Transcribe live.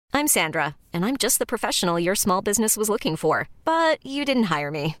I'm Sandra, and I'm just the professional your small business was looking for. But you didn't hire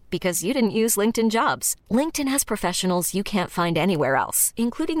me because you didn't use LinkedIn Jobs. LinkedIn has professionals you can't find anywhere else,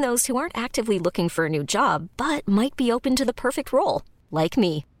 including those who aren't actively looking for a new job, but might be open to the perfect role, like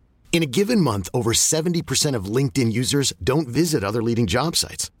me. In a given month, over 70% of LinkedIn users don't visit other leading job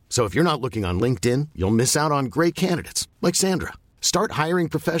sites. So if you're not looking on LinkedIn, you'll miss out on great candidates like Sandra. Start hiring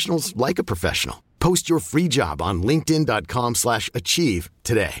professionals like a professional. Post your free job on linkedin.com/achieve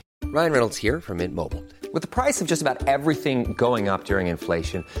today. Ryan Reynolds here from Mint Mobile. With the price of just about everything going up during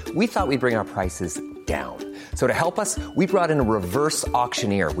inflation, we thought we'd bring our prices down. So to help us, we brought in a reverse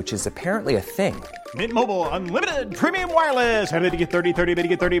auctioneer, which is apparently a thing. Mint Mobile Unlimited Premium Wireless. How to get 30, 30, bit to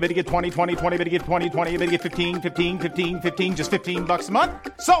get 30, bit to get 20, 20, 20, bit to get 20, 20, bit to get 15, 15, 15, 15, just $15 a month?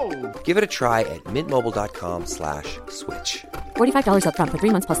 Sold! Give it a try at mintmobile.com/switch. $45 up front for 3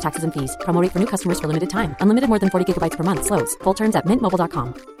 months plus taxes and fees. Promo rate for new customers for limited time. Unlimited more than 40 gigabytes per month. Slows full terms at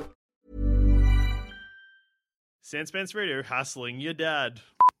mintmobile.com. Sandspence Radio, hassling your dad.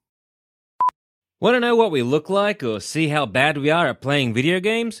 Want to know what we look like or see how bad we are at playing video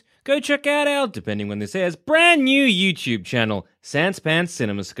games? Go check out our, depending when this airs, brand new YouTube channel, Sanspants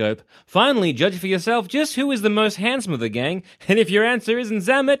CinemaScope. Finally, judge for yourself just who is the most handsome of the gang, and if your answer isn't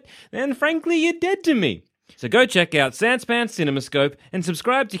Zamet, then frankly you're dead to me. So go check out Sanspants CinemaScope and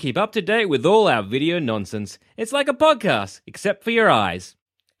subscribe to keep up to date with all our video nonsense. It's like a podcast, except for your eyes.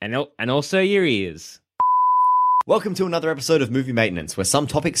 And also your ears. Welcome to another episode of Movie Maintenance, where some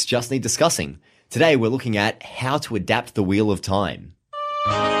topics just need discussing. Today we're looking at how to adapt the Wheel of Time.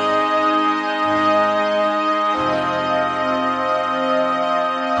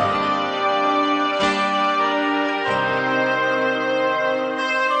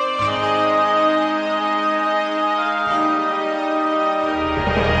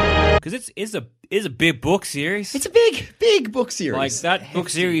 Because it's a big book series. It's a big book series. Like, that book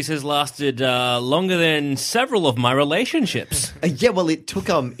series has lasted longer than several of my relationships. Yeah, well, it took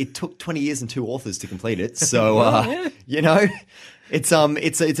 20 years and 2 authors to complete it. So, you know, it's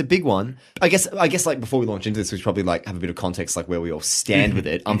a big one. I guess like before we launch into this, we should probably like have a bit of context, like where we all stand with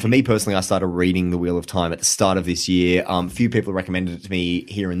it. For me personally, I started reading The Wheel of Time at the start of this year. A few people recommended it to me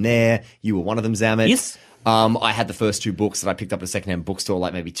here and there. You were one of them, Zamet. Yes. I had the first 2 books that I picked up at a secondhand bookstore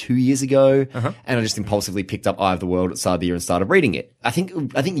like maybe 2 years ago, and I just impulsively picked up Eye of the World at the start of the year and started reading it. I think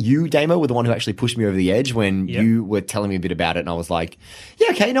you, Damo, were the one who actually pushed me over the edge when you were telling me a bit about it, and I was like, yeah,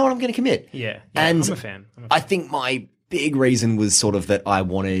 okay, you know what, I'm going to commit. Yeah, and I'm a fan. I think my big reason was sort of that I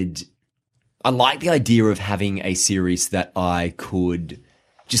like the idea of having a series that I could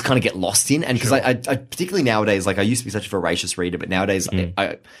just kind of get lost in. And because I particularly nowadays, like I used to be such a voracious reader, but nowadays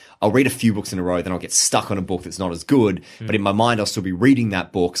I'll read a few books in a row, then I'll get stuck on a book that's not as good. But in my mind, I'll still be reading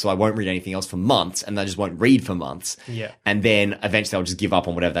that book, so I won't read anything else for months, and I just won't read for months. Yeah. And then eventually I'll just give up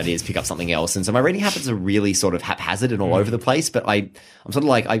on whatever that is, pick up something else. And so my reading habits are really sort of haphazard and all over the place, but I'm sort of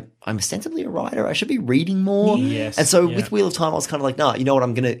like, I'm ostensibly a writer. I should be reading more. Yes. And so with Wheel of Time, I was kind of like, nah, you know what?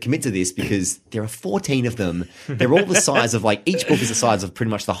 I'm going to commit to this because there are 14 of them. They're all the size of like, each book is the size of pretty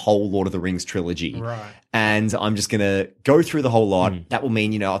much the whole Lord of the Rings trilogy. Right. And I'm just going to go through the whole lot. That will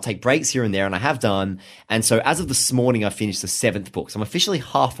mean, you know, I'll take breaks here and there, and I have done. And so as of this morning, I finished the 7th book. So I'm officially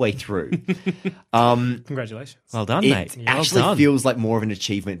halfway through. Congratulations. Well done, It mate. actually Well done. feels like more of an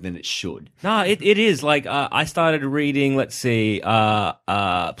achievement than it should. No, it is. Like, I started reading, let's see, just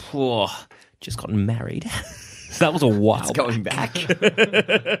gotten married. So that was a while. It's going back.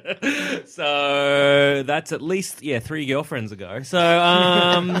 So that's at least, 3 girlfriends ago. So,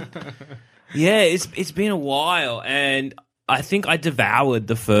 yeah, it's been a while, and I think I devoured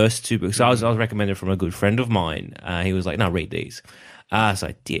the first 2 books. I was recommended from a good friend of mine. He was like, no, read these. So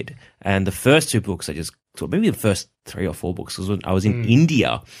I did. And the first 2 books maybe the first 3 or 4 books was when I was in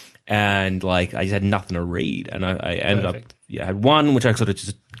India, and like I just had nothing to read, and I ended up I had 1 which I sort of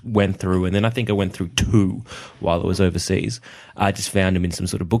just went through, and then I think I went through 2 while I was overseas. I just found them in some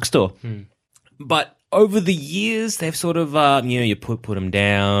sort of bookstore. But over the years, they've sort of you put them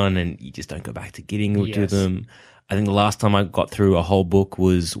down, and you just don't go back to getting to them. I think the last time I got through a whole book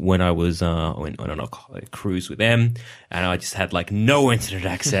was when I was went on a cruise with them, and I just had like no internet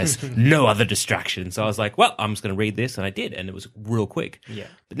access, no other distraction. So I was like, well, I'm just going to read this, and I did, and it was real quick. Yeah.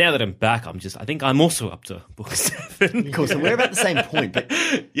 But now that I'm back, I think I'm also up to book 7. Cool. So we're about the same point, but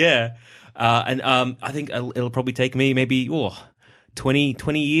yeah. And I think it'll probably take me maybe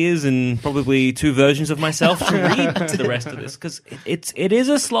 20 years and probably 2 versions of myself to read the rest of this, because it is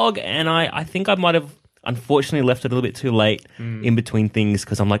a slog, and I think I might have unfortunately left it a little bit too late in between things,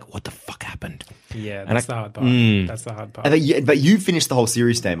 because I'm like, what the fuck happened? Yeah, that's the hard part. That's the hard part. But you finished the whole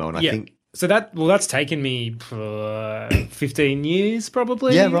series, Damo, and I think that's taken me 15 years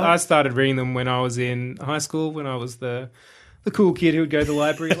probably. Yeah, right. I started reading them when I was in high school, when I was the cool kid who would go to the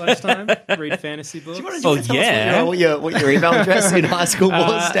library at lunchtime, read fantasy books. Do you want to tell us what your email address in high school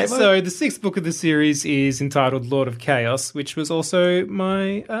was, Damo? So the 6th book of the series is entitled Lord of Chaos, which was also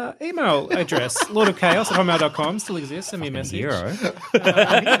my email address. Lord of Chaos at hotmail.com still exists. Send me a message. Hero.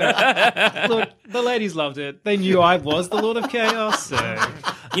 Look, the ladies loved it. They knew I was the Lord of Chaos. So.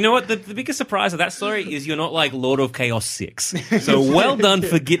 You know what? The biggest surprise of that story is you're not like Lord of Chaos 6. So well done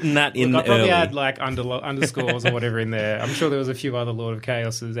for getting that in Look, I probably early. had like underscores or whatever in there. I'm sure there was a few other Lord of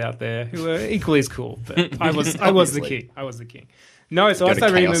Chaoses out there who were equally as cool. But I was the king. I was the king. No, so I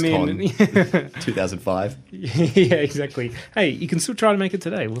started reading them in 2005. Yeah, exactly. Hey, you can still try to make it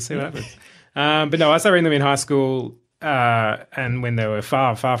today. We'll see what happens. But no, I started reading them in high school, and when they were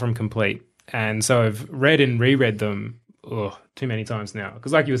far, far from complete. And so I've read and reread them too many times now.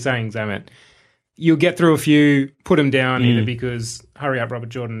 Because like you were saying, Zamet, you'll get through a few, put them down, either because hurry up, Robert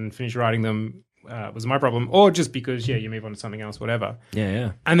Jordan, finish writing them was my problem, or just because, you move on to something else, whatever.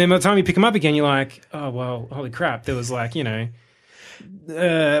 Yeah. And then by the time you pick them up again, you're like, oh, well, holy crap, there was like,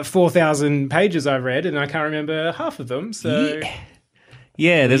 4,000 pages I read, and I can't remember half of them. So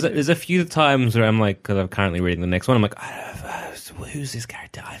Yeah, there's a few times where I'm like, because I'm currently reading the next one, I'm like, who's this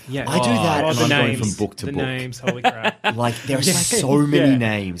character? I do that, and the I'm going names, from book to the book. names, holy crap. Like, there are so many Yeah.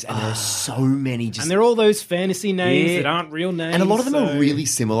 names, and there are so many just... And they're all those fantasy names that aren't real names. And a lot of them so- are really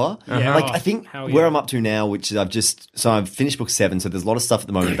similar. Yeah. Like, I think Hell where yeah. I'm up to now, which is I've finished book 7, so there's a lot of stuff at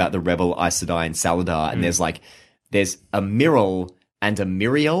the moment about the Rebel, Aes Sedai, and Saladar, and there's a Miral and a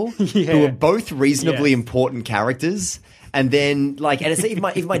Miriel, who are both reasonably Yes. important characters. And then, and it's even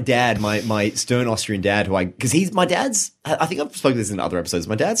my dad, my stern Austrian dad, because my dad's, I think I've spoken this in other episodes,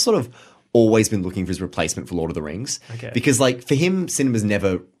 my dad's sort of always been looking for his replacement for Lord of the Rings. Okay. Because, for him, cinema's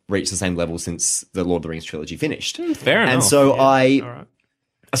never reached the same level since the Lord of the Rings trilogy finished. Fair enough. And so All right.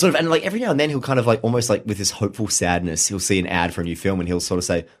 I sort of, and every now and then he'll kind of almost with this hopeful sadness, he'll see an ad for a new film and he'll sort of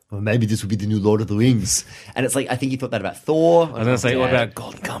say, well, maybe this will be the new Lord of the Rings. And it's I think he thought that about Thor. I was going to say, what about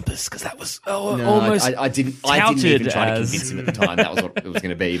Golden Compass? Because that was No, almost I didn't even touted try to as- convince him at the time that was what it was going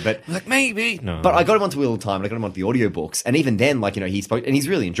to be. But like, maybe. No. but I got him onto Wheel of Time and I got him onto the audiobooks. And even then, he spoke, and he's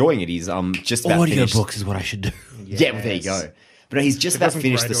really enjoying it. He's just about finished. Audiobooks is what I should do. Yeah, well, there you go. But he's just about Some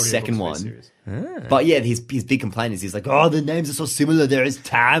finished great the audiobooks second for one. this series. But yeah, his big complaint is he's like, oh, the names are so similar. There is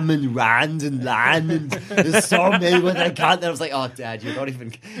Tam and Rand and Lan, and there's so many where they can't. And I was like, oh, Dad, you're not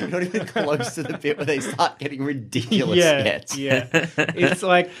even close to the bit where they start getting ridiculous yet. Yeah. It's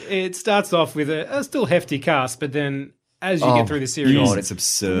it starts off with a still hefty cast, but then as you get through the series, God, it's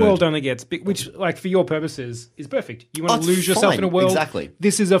absurd. the world only gets big, which, for your purposes, is perfect. You want it's to lose yourself fine. in a world. Exactly.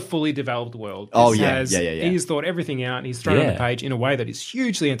 This is a fully developed world. Oh, This yeah. has- Yeah. He's thought everything out, and he's thrown it on the Yeah. page in a way that is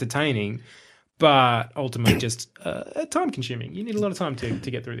hugely entertaining, but ultimately just time-consuming. You need a lot of time to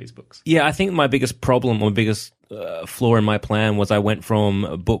get through these books. Yeah, I think my biggest problem or biggest flaw in my plan was I went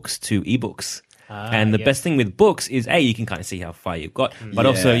from books to ebooks. And the yes. best thing with books is, you can kind of see how far you've got, but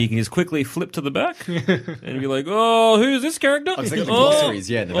also you can just quickly flip to the back and be like, oh, who's this character? Oh, 'cause they got the glossaries,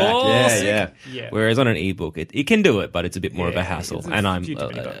 in the back. sick. Yeah. Whereas on an ebook, it can do it, but it's a bit more of a hassle. it's a And I'm few too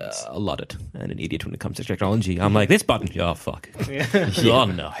many buttons. a lot and an idiot when it comes to technology. I'm like, this button, oh, fuck. Oh,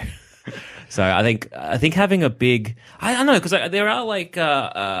 no. So I think having a big, I don't know, because there are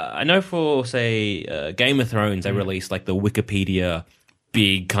I know for, say, Game of Thrones, they released the Wikipedia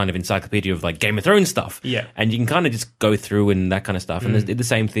big kind of encyclopedia of Game of Thrones stuff. Yeah. And you can kind of just go through and that kind of stuff. And they did the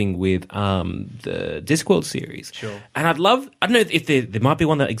same thing with the Discworld series. Sure. And I don't know if there might be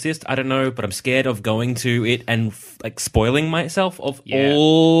one that exists, I don't know, but I'm scared of going to it and spoiling myself of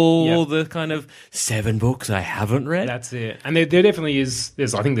all the kind of 7 books I haven't read. That's it. And there definitely is,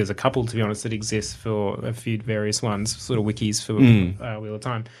 I think there's a couple, to be honest, that exist for a few various ones, sort of wikis for Wheel of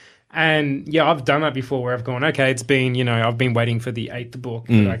Time. And yeah, I've done that before where I've gone, okay, it's been, I've been waiting for the 8th book,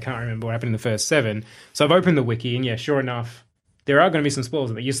 but I can't remember what happened in the first 7. So I've opened the wiki, and sure enough, there are going to be some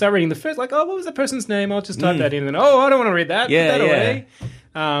spoilers in it. You start reading the first, what was that person's name? I'll just type that in, and I don't want to read that. Put that away.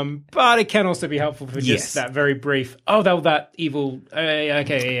 But it can also be helpful for just that very brief, that evil,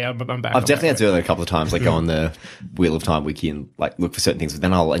 okay, I'm back. I've definitely had to do it a couple of times, go on the Wheel of Time wiki and look for certain things, but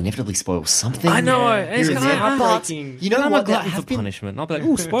then I'll inevitably spoil something. I know. It's Here kind and of there. But heartbreaking. you know I'm what? a glutton for punishment. I'll be like,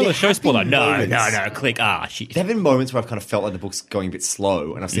 ooh, spoiler, show spoiler. No, click. Shit. There have been moments where I've kind of felt like the book's going a bit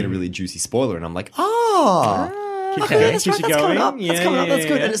slow, and I've seen a really juicy spoiler, and I'm like, okay, that's keeps right, you that's coming going. up. That's coming up. That's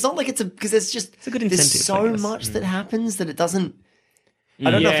good. Yeah. And it's not like because there's just a good there's incentive, so I guess. much that happens that it doesn't. I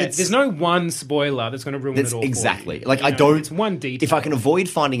don't know if it's there's no one spoiler that's going to ruin it all. exactly For you. I don't. It's one detail. If I can avoid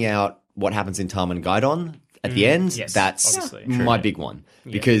finding out what happens in Tarman Gaidon, at the end. Yes, That's obviously. my big one.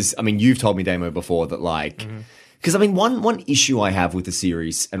 Because, I mean, you've told me, Damo, before that, like... Because, I mean, one issue I have with the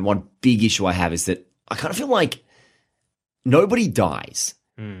series, and one big issue I have, is that I kind of feel like nobody dies.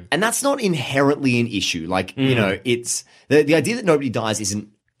 And that's not inherently an issue. Like, you know, it's... The idea that nobody dies isn't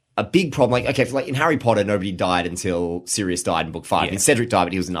a big problem. Like, okay, like in Harry Potter, nobody died until Sirius died in book 5. And Cedric died,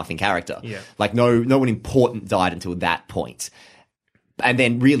 but he was a nothing character. Yeah. Like, no one important died until that point. And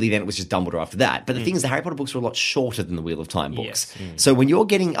then really it was just Dumbledore after that. But the thing is, the Harry Potter books are a lot shorter than the Wheel of Time books. So when you're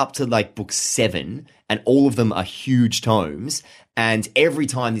getting up to like book 7 and all of them are huge tomes, and every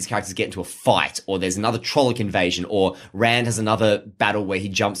time these characters get into a fight, or there's another Trolloc invasion, or Rand has another battle where he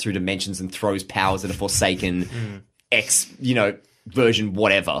jumps through dimensions and throws powers at a Forsaken X, version,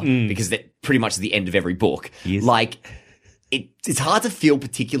 whatever, because that pretty much is the end of every book. Yes. Like... It's hard to feel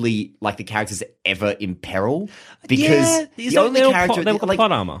particularly like the characters are ever in peril because the only character they've got like,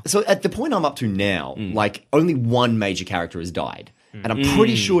 plot armor. So at the point I'm up to now, like only one major character has died, and I'm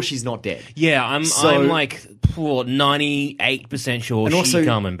pretty sure she's not dead. Yeah, I'm like 98% sure And also, she's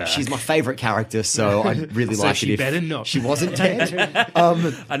coming back. she's my favorite character, so I'd really So like she it if better not. she wasn't dead.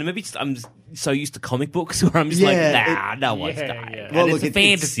 And maybe I'm so used to comic books where I'm just no one's Yeah, dying. yeah. And it's a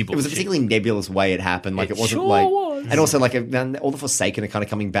fantasy book. It was a particularly nebulous way it happened. Like it wasn't sure like, was. and also like all the Forsaken are kind of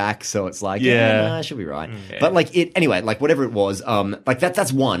coming back, so it's like she'll be right. But like anyway, like whatever it was, like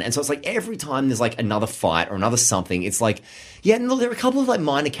that's one. And so it's like every time there's like another fight or another something, it's like and there are a couple of like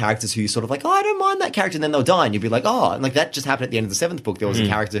minor characters who sort of like, oh, I don't mind that character, and then they'll die, and you'll be like, oh, and like that just happened at the end of the 7th book. There was a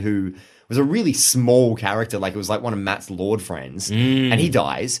character who was a really small character, like it was like one of Matt's Lord friends, and he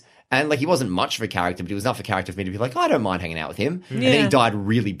dies. And, like, he wasn't much of a character, but he was enough of a character for me to be like, oh, I don't mind hanging out with him. And then he died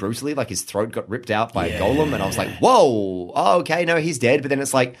really brutally. Like, his throat got ripped out by a golem. And I was like, whoa, oh, okay, no, he's dead. But then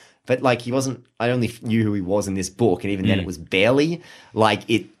it's like, but, like, he wasn't, I only knew who he was in this book. And even then it was barely. Like,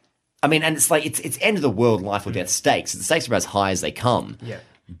 and it's like, it's end of the world, life or death stakes. The stakes are as high as they come. Yeah.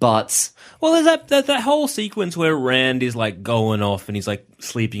 But... Well, there's that whole sequence where Rand is like going off and he's like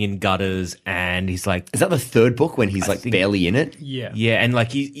sleeping in gutters and he's like... Is that the 3rd book when he's like barely in it? Yeah. Yeah, and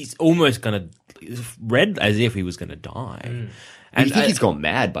like he's almost gonna... read as if he was gonna die. And you think he's gone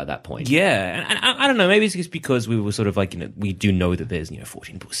mad by that point. Yeah, and I don't know, maybe it's just because we were sort of like, we do know that there's,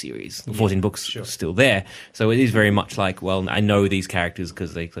 14-book series, 14 books still there. So it is very much like, well, I know these characters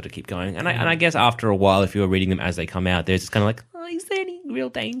because they sort of keep going. And I guess after a while, if you're reading them as they come out, there's just kind of like, oh, is there any real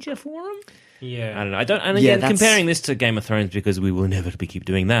danger for them? Yeah. I don't know. And again, comparing this to Game of Thrones, because we will inevitably keep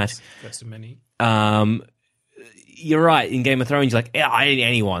doing that. First of many. You're right. In Game of Thrones, you're like,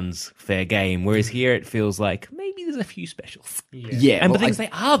 anyone's fair game. Whereas here, it feels like maybe there's a few specials. Yeah. And well, but things they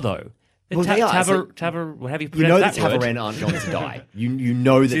are though. Well, they are. It's like- what have you? You know that that word? Tavaran aren't going to die. You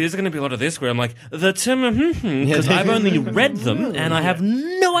know that... See, there's going to be a lot of this where I'm like, because I've only read them and I have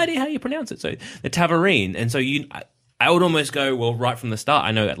no idea how you pronounce it. So the Tavarine. And so I would almost go, well, right from the start,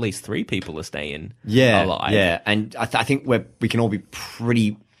 I know at least 3 people are staying alive. Yeah, and I think we can all be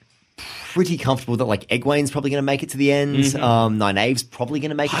pretty comfortable that like Egwene's probably going to make it to the end. Nynaeve's probably going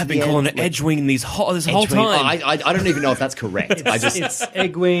to make it to the end. I've been calling it Edgewing this whole time. I don't even know if that's correct. It's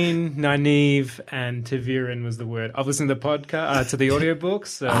Egwene, Nynaeve, and Taviran was the word. I've listened to the podcast, to the audiobooks.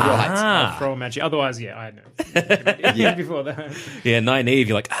 So I'll throw them at you. Otherwise, I know. Before that. Yeah, Nynaeve,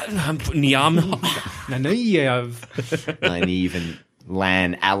 you're like, I'm Nyam. Nynaeve. Nynaeve and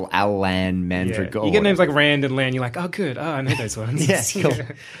Lan, Alan, Mandragora. You get names like Rand and Lan, you're like, oh, good. Oh, I know those ones. Yeah, cool.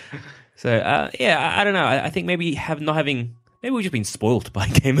 So, I don't know. I think maybe maybe we've just been spoiled by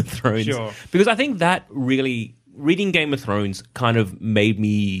Game of Thrones. Sure. Because I think that really, reading Game of Thrones kind of made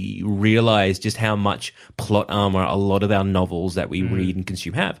me realize just how much plot armor a lot of our novels that we read and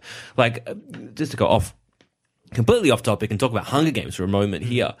consume have. Like, just to go completely off topic and talk about Hunger Games for a moment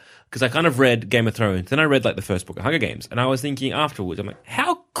here, because I kind of read Game of Thrones, then I read like the first book of Hunger Games, and I was thinking afterwards, I'm like,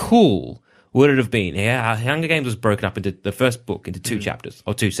 how cool would it have been? Yeah, Hunger Games was broken up into the first book into 2 chapters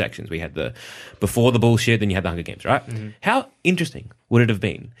or 2 sections. We had the before the bullshit, then you had the Hunger Games, right? How interesting would it have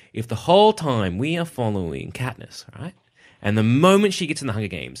been if the whole time we are following Katniss, right? And the moment she gets in the Hunger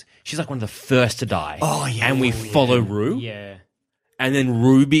Games, she's like one of the first to die. Oh yeah, and we follow Rue. Yeah. And then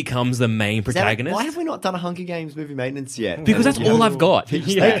Rue becomes the main protagonist. Why have we not done a Hunger Games movie maintenance yet? Because that's all I've got.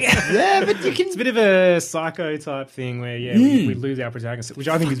 Yeah, but you can... It's a bit of a psycho type thing where, we lose our protagonist, which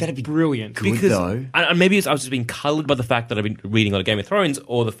I think is brilliant. Good, though. And maybe I was just being coloured by the fact that I've been reading a lot of Game of Thrones,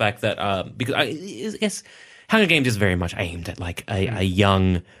 or the fact that, because I guess Hunger Games is very much aimed at like a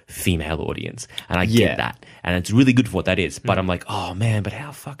young female audience. And I get that. And it's really good for what that is. But I'm like, oh man, but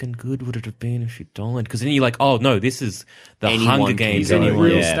how fucking good would it have been if she died? Because then you're like, oh no, this is the Hunger Games.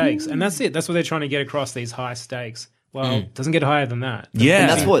 Real stakes. And that's it. That's what they're trying to get across, these high stakes. Well, doesn't get higher than that. Yeah. And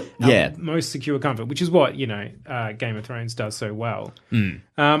that's what, Our most secure comfort, which is what, Game of Thrones does so well.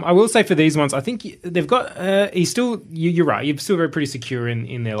 I will say for these ones, I think they've got, you're right, you're still very pretty secure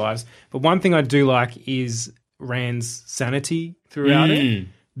in their lives. But one thing I do like is Rand's sanity throughout it.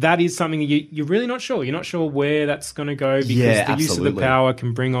 That is something you're really not sure. You're not sure where that's going to go because the use of the power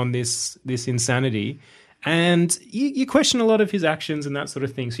can bring on this insanity. And you question a lot of his actions and that sort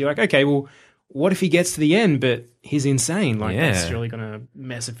of thing. So you're like, okay, well, what if he gets to the end, but he's insane? Like, that's really going to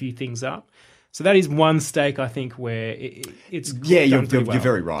mess a few things up. So that is one stake, I think, where it's you're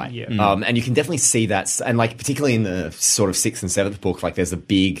very right. Yeah. And you can definitely see that, and like particularly in the sort of 6th and 7th book, like there's a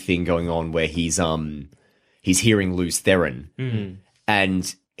big thing going on where he's hearing Luz Theron,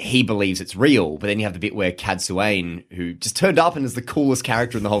 and he believes it's real, but then you have the bit where Cad Suane, who just turned up and is the coolest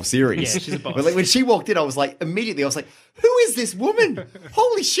character in the whole series. Yeah, she's a boss. But like, when she walked in, I was like, who is this woman?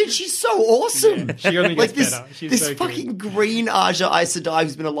 Holy shit, she's so awesome. Yeah, she only gets better. She's this so fucking green Aja Aes Sedai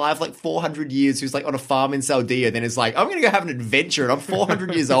who's been alive like 400 years, who's like on a farm in Saldia, then is like, I'm going to go have an adventure, and I'm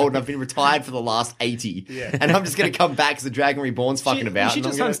 400 years old, and I've been retired for the last 80. Yeah. And I'm just going to come back because the Dragon Reborn's fucking about. She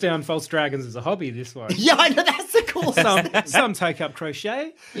just hunts down false dragons as a hobby this way. Yeah, I know, that's the cool Some take up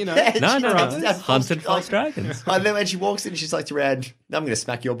crochet, Yeah, No. right. Hunted false dragons. And then when she walks in, she's like to Rand, I'm going to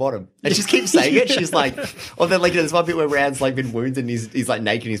smack your bottom. And she just keeps saying it. She's like, or then like there's one bit where Rand's like been wounded and he's like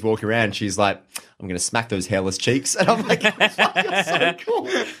naked and he's walking around. She's like, I'm going to smack those hairless cheeks. And I'm like, fuck, you're so cool.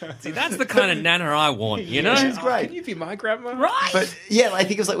 See, that's the kind of Nana I want, you know? She's great. Can you be my grandma? Right. But yeah, I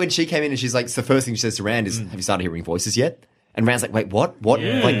think it was like when she came in and she's like, the first thing she says to Rand is, have you started hearing voices yet? And Rand's like, wait, what?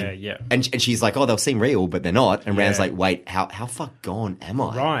 Yeah, yeah. And she's like, oh, they'll seem real, but they're not. And Rand's like, wait, how far gone am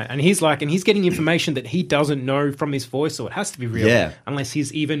I? Right. And he's getting information that he doesn't know from his voice, so it has to be real. Yeah. Unless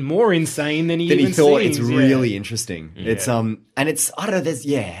he's even more insane than he Then even he thought seems. it's really interesting. Yeah. It's and it's I don't know.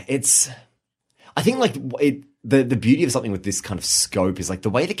 It's I think like the beauty of something with this kind of scope is like the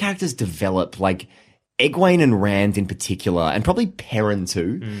way the characters develop, like Egwene and Rand in particular, and probably Perrin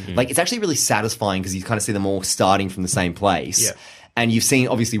too. Mm-hmm. Like it's actually really satisfying because you kind of see them all starting from the same place. Yeah. And you've seen,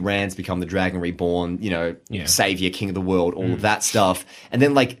 obviously, Rand's become the Dragon Reborn, savior, king of the world, all of that stuff. And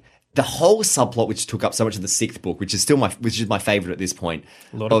then, like, the whole subplot, which took up so much of the 6th book, which is my favorite at this point.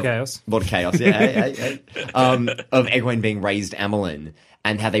 A lot of chaos, yeah. Of Egwene being raised Amelin,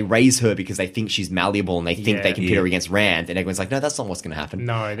 and how they raise her because they think she's malleable and they think they can pit her against Rand. And Egwene's like, no, that's not what's going to happen.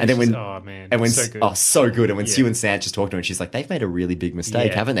 No, and then when, oh man, and when, so good. Oh, so good. And when Sue and Sansa just talk to her, and she's like, they've made a really big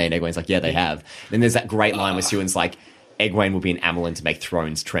mistake, haven't they? And Egwene's like, yeah, they have. Then there's that great line where Sue's like, Egwene will be an Amelin to make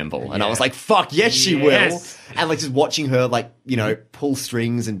thrones tremble. And I was like, fuck, yes, she will. And like just watching her like, pull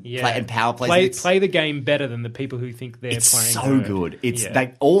strings and play and power plays. Play the game better than the people who think they're it's playing. So good. It's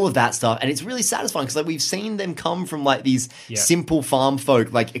like all of that stuff. And it's really satisfying because like we've seen them come from like these simple farm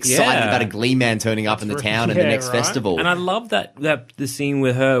folk, like excited about a glee man turning up in the town and the next festival. And I love that the scene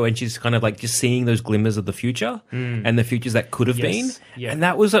with her when she's kind of like just seeing those glimmers of the future and the futures that could have been. Yeah. And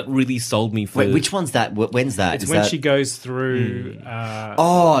that was what really sold me for... Wait, which one's that? When's that? It's when she goes through...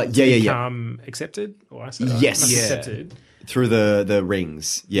 become accepted? Or accepted. Through the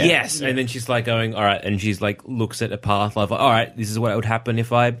rings. Yeah. Yes. And then she's like going, all right. And she's like, looks at a path like, all right, this is what would happen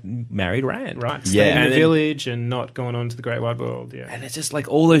if I married Rand. Right. Stay in the village and not going on to the great wide world. Yeah. And it's just like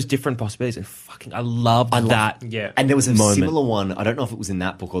all those different possibilities. And I love that. Yeah. And there was a similar one. I don't know if it was in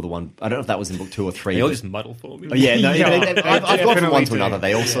that book or the one. I don't know if that was in book 2 or 3. They all just muddle for me. Oh, yeah. No, I've gone from one to another.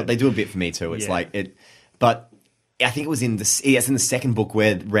 They do a bit for me too. It's like it. But I think it was in the second book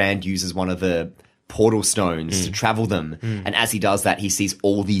where Rand uses one of the portal stones to travel them, and as he does that, he sees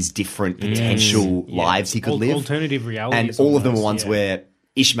all these different potential lives he could live, alternative realities, and all of them are ones where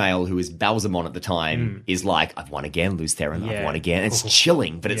Ishmael, who is Balsamon at the time, is like, I've won again, Luz Theron, I've won again. And it's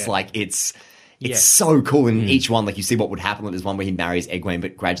chilling, but it's like it's so cool. And each one, like you see what would happen. There's one where he marries Egwene,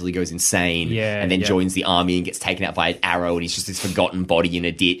 but gradually goes insane, and then joins the army and gets taken out by an arrow, and he's just this forgotten body in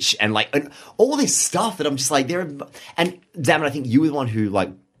a ditch, and all this stuff that I'm just like, and damn it, I think you were the one who like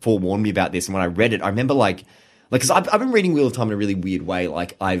forewarned me about this, and when I read it, I remember like because I've been reading Wheel of Time in a really weird way.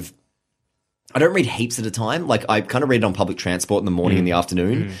 Like I don't read heaps at a time. Like I kind of read it on public transport in the morning and the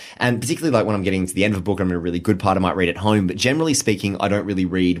afternoon, and particularly like when I'm getting to the end of a book, I'm in a really good part, I might read at home. But generally speaking, I don't really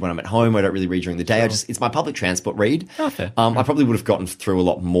read when I'm at home. I don't really read during the day. It's my public transport read. Okay. I probably would have gotten through a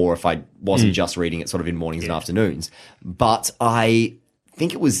lot more if I wasn't just reading it sort of in mornings and afternoons. But I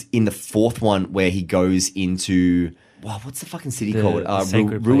think it was in the 4th one where he goes into... Wow, what's the fucking city called?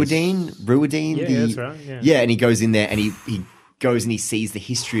 Ruidine? Yeah, that's right. Yeah, and he goes in there and he goes and he sees the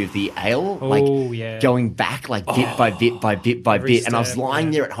history of the ale, going back like bit by bit by bit by bit. And I was lying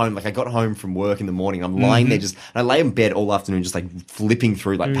there at home, like I got home from work in the morning. I'm lying there and I lay in bed all afternoon, just like flipping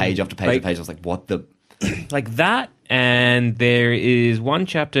through like page after page after page. I was like, what the... Like that And there is one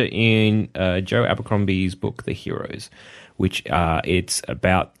chapter in Joe Abercrombie's book, The Heroes, which it's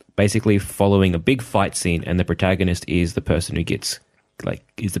about basically following a big fight scene, and the protagonist is the person who kills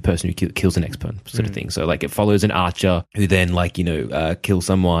the next person, sort of thing. So like it follows an archer who then kills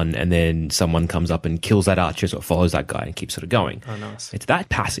someone, and then someone comes up and kills that archer, so it follows that guy and keeps sort of going. Oh, nice. It's that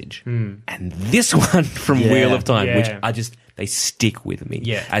passage and this one from Wheel of Time, which they stick with me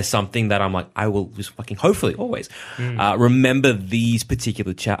as something that I'm like, I will just fucking hopefully always remember these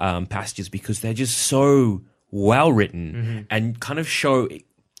particular passages, because they're just so well written and kind of show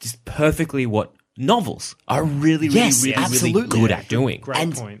just perfectly what novels are really good at doing.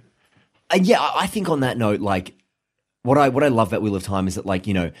 Great point. And I think on that note, like, what I love about Wheel of Time is that, like,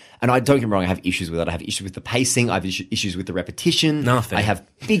 and I don't get me wrong, I have issues with it. I have issues with the pacing. I have issues with the repetition. Nothing. I have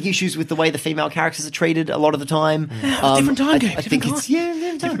big issues with the way the female characters are treated a lot of the time. Different time, Gabe. I think it's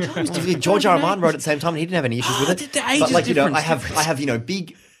different times. George R. R. Martin wrote at the same time, and he didn't have any issues with it. But like, I have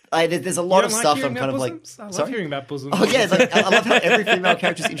big. There's a lot of stuff I'm kind of like. I love hearing about bosoms. Oh yeah, like, I love how every female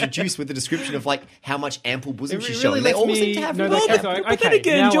character is introduced with a description of like how much ample bosom she's showing. They all seem to have. But then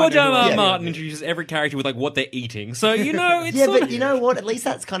again, George R. R. Martin introduces every character with like what they're eating, so it's but you know what? At least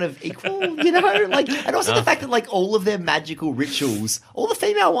that's kind of equal, like, and also the fact that like all of their magical rituals, all the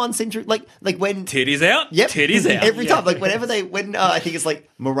female ones seem to like when titties out, titties out every time. Like whenever I think it's like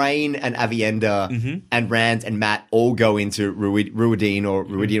Moraine and Avienda and Rand and Matt all go into Ruidin or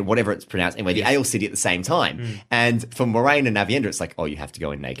Ruidian, whatever it's pronounced. Anyway, the Ale City at the same time. And for Moraine and Avienda, it's like, oh, you have to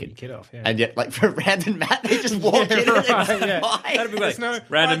go in naked. Get your kid off, And yet, like for Rand and Matt, they just walk in and it's fine. That'd be There's no,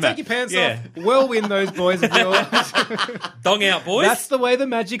 Rand and take Matt. your pants off. Whirlwind those boys of yours. Dong out, boys. That's the way the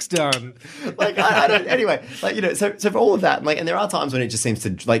magic's done. Like I don't. Anyway, like so for all of that, like, and there are times when it just seems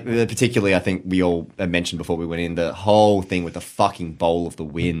to like, particularly I think we all mentioned before we went in the whole thing with the fucking Bowl of the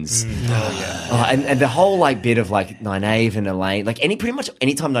Winds. And the whole like bit of like Nynaeve and Elaine, like pretty much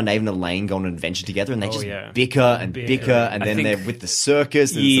anytime Nynaeve and Elaine go on an adventure together and they just bicker, and then they're with the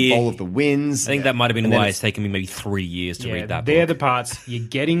circus and it's the Bowl of the Winds. I think that might have been why it's taken me maybe 3 years to read that book. They're the parts you're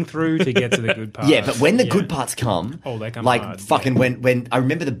getting through to get to the good parts. Yeah, but when the good parts come, they come like hard. fucking when I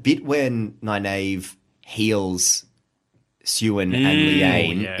remember the bit when Nynaeve heals Siuan and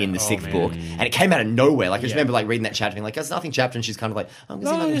Liane in the sixth book, and it came out of nowhere. Like I just remember like reading that chapter, being like, "There's nothing chapter," and she's kind of like, "I'm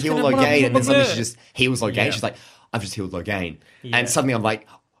going to see if I can heal Logain," and then suddenly she just heals Logain. She's like, "I've just healed Logain," and suddenly I'm like.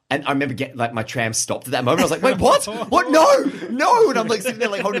 And I remember my tram stopped at that moment. I was like, wait, what? What? No. And I'm like sitting there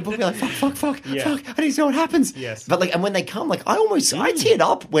like holding a book, like, fuck. I need to know what happens. Yes. But like, and when they come, like, I teared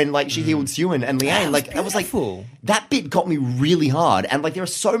up when like she healed Siuan and Liane. Like, I was like, that bit got me really hard. And like, there are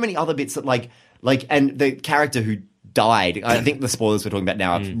so many other bits that like, and the character who died, I think the spoilers we're talking about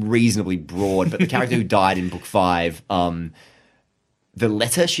now are reasonably broad, but the character who died in book 5, the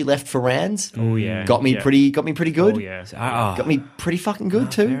letter she left for Rand got me pretty good. Oh, yeah. Got me pretty fucking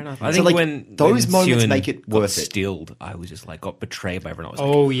good too. Fair enough. I think like, when those moments Siuan make it worth it. Stilled, I was just like got betrayed by everyone. I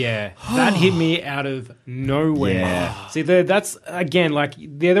was like, That hit me out of nowhere. Yeah. See, that's again like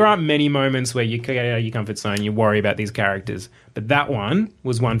there aren't many moments where you get out of your comfort zone, you worry about these characters, but that one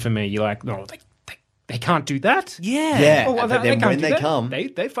was one for me. You're like, no, they can't do that. Yeah. Oh, well, but then when they come,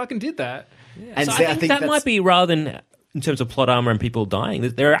 they fucking did that. and so so I think that might be rather than in terms of plot armor and people dying.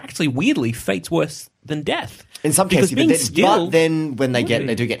 There are actually weirdly fates worse than death. In some Because cases, being but then when they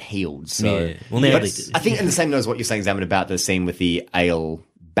do get healed. So Yeah. Well, now but they do. I think in the same note as what you're saying, Zaman, about the scene with the ale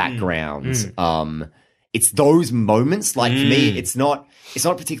backgrounds. It's those moments. Like for me, it's not a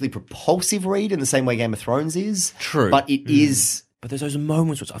particularly propulsive read in the same way Game of Thrones is. True. But it is. But there's those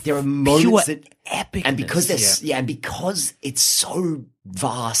moments which There are moments pure that epic, and because and because it's so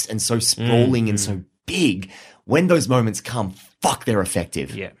vast and so sprawling and so big, when those moments come, fuck, they're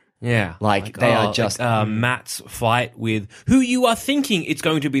effective. Yeah. Like, they are just... Matt's fight with who you are thinking it's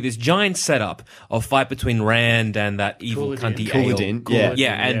going to be this giant setup of fight between Rand and that evil cunty Couladin. Ale.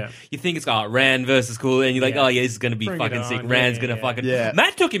 Yeah. And you think it's Rand versus Couladin, and you're like, this is going to be fucking sick. Rand's going to fucking... Yeah.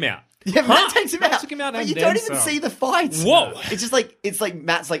 Matt took him out. Yeah, Matt takes him out. took him out but and you then don't even some. see the fights. Whoa. It's like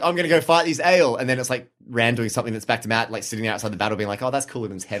Matt's like, I'm going to go fight these ale. And then it's like Rand doing something that's back to Matt, like sitting outside the battle being like, oh, that's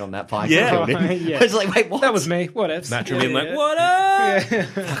Couladin's head on that pike. Yeah. Yeah. It's like, wait, what? That was me. What ifs? Matt being like, what up?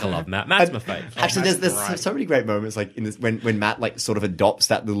 Fuck, I love Matt. Matt's my fave. Actually, there's so many great moments like in this when Matt like sort of adopts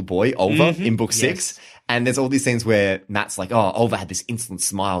that little boy Olva in book 6, and there's all these scenes where Matt's like, oh, Olva had this insolent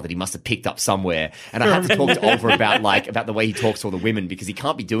smile that he must have picked up somewhere, and I have to talk to Olva about the way he talks to all the women because he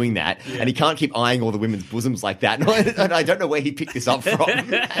can't be doing that, and he can't keep eyeing all the women's bosoms like that. And I don't know where he picked this up from.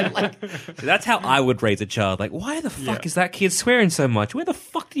 And like, That's how I would raise a child. Like, why the fuck is that kid swearing so much? Where the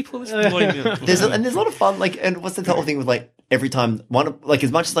fuck did he pull this deployment? There's a lot of fun, like, and what's the whole thing with like every time like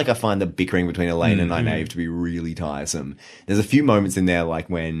as much as like I find the bickering between Elaine and Nynaeve to be really tiresome, there's a few moments in there like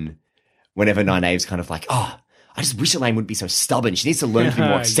whenever Nynaeve's kind of like, oh, I just wish Elaine wouldn't be so stubborn. She needs to learn to be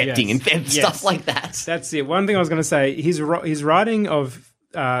more accepting and stuff like that. That's it. One thing I was going to say, his writing of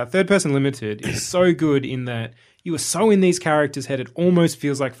Third Person Limited is so good in that you are so in these characters' head, it almost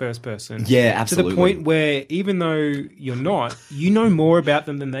feels like first person. Yeah, absolutely. To the point where even though you're not, you know more about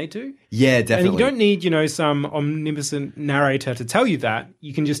them than they do. Yeah, definitely. And you don't need, some omnipotent narrator to tell you that.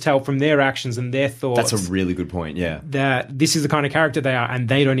 You can just tell from their actions and their thoughts. That's a really good point, yeah. That this is the kind of character they are, and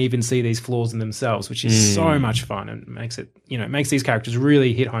they don't even see these flaws in themselves, which is so much fun and makes it, makes these characters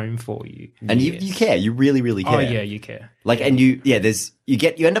really hit home for you. And you care. You really, really care. Oh, yeah, you care. Like, and you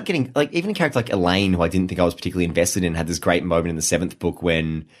end up getting, like, even a character like Elaine, who I didn't think I was particularly invested in, had this great moment in the 7th book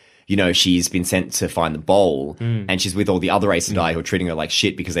when, she's been sent to find the bowl and she's with all the other Aes Sedai who are treating her like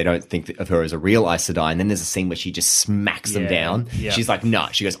shit because they don't think of her as a real Aes Sedai. And then there's a scene where she just smacks them down. Yeah. She's like, no.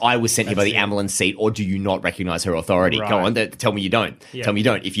 She goes, I was sent here by the Amelin seat, or do you not recognize her authority? Right. Go on, tell me you don't. Yeah. Tell me you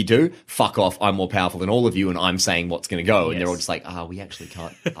don't. If you do, fuck off. I'm more powerful than all of you and I'm saying what's going to go. Yes. And they're all just like, we actually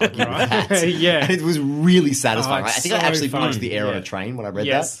can't argue with that. Yeah. And it was really satisfying. I think I actually fun. punched the air on a train when I read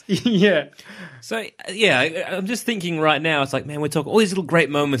that. Yeah. So, I'm just thinking right now, it's like, man, we're talking all these little great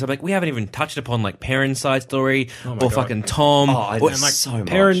moments. I'm like, we haven't even touched upon, like, Perrin's side story or fucking Tom. I or, like so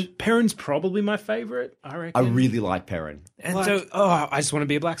much. Perrin's probably my favorite, I reckon. I really like Perrin. And I just want to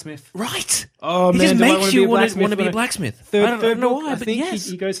be a blacksmith. Right. Oh, he man, just do I makes you want to be a but blacksmith. I I don't know book, why, I but think yes.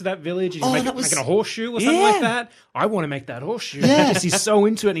 he goes to that village and he's making a horseshoe or something Yeah. like that. I want to make that horseshoe. Because he's so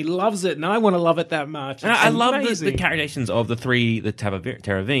into it and he loves it, and I want to love it that much. And I love the characterizations of the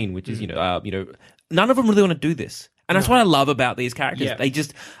Taraveen, which is, none of them really want to do this. And that's what I love about these characters. Yeah. They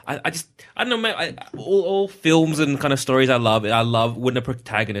just, I don't know, man, all films and kind of stories I love when a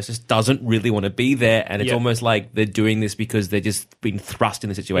protagonist just doesn't really want to be there, and it's almost like they're doing this because they're just being thrust in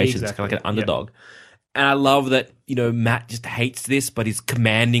the situation. Exactly. It's kind of like an underdog. And I love that, Matt just hates this, but he's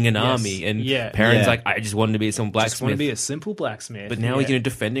commanding an army. And Perrin's like, I just wanted to be some blacksmith. Just want to be a simple blacksmith. But now he's,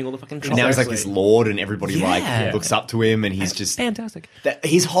 defending all the fucking trolls. Now he's like this lord and everybody looks up to him and he's just... Fantastic.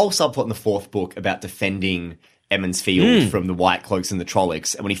 His whole subplot in the 4th book about defending Emond's Field from the White Cloaks and the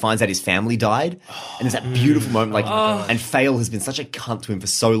Trollocs, and when he finds out his family died, and there's that beautiful moment, and Fael has been such a cunt to him for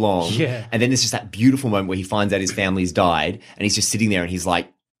so long, and then there's just that beautiful moment where he finds out his family's died, and he's just sitting there and he's like,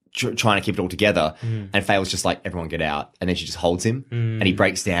 trying to keep it all together, and Fael's just like, everyone get out, and then she just holds him, and he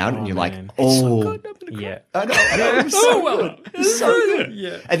breaks down, and you're like, man. oh, Yeah. I know, it was so good, it was so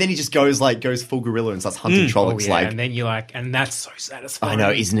good, and then he just goes full gorilla and starts hunting Trollocs, and then you're like, and that's so satisfying. I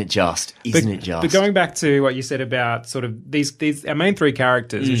know, isn't it just? But going back to what you said about sort of these our main 3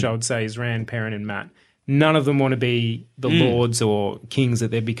 characters, which I would say is Rand, Perrin, and Matt, none of them want to be the lords or kings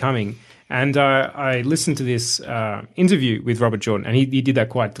that they're becoming. And I listened to this interview with Robert Jordan, and he did that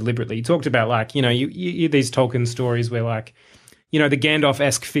quite deliberately. He talked about, you hear these Tolkien stories where, the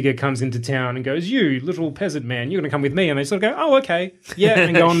Gandalf-esque figure comes into town and goes, you little peasant man, you're going to come with me. And they sort of go, oh, okay, yeah,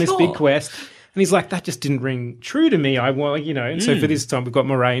 and go on this big quest. And he's like, that just didn't ring true to me. And so for this time, we've got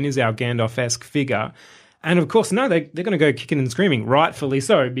Moraine as our Gandalf-esque figure. And of course, no, they're going to go kicking and screaming, rightfully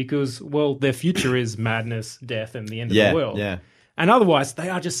so, because, well, their future is madness, death, and the end of the world. Yeah. And otherwise, they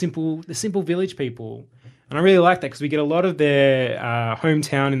are just simple village people. And I really like that because we get a lot of their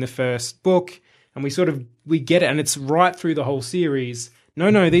hometown in the 1st book, and we get it, and it's right through the whole series.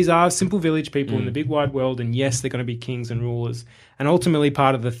 No, these are simple village people in the big wide world, and yes, they're going to be kings and rulers. And ultimately,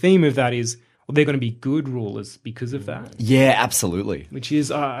 part of the theme of that is, well, they're going to be good rulers because of that. Yeah, absolutely. Which is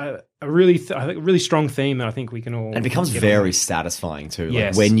a really strong theme that I think we can all... And it becomes very satisfying too.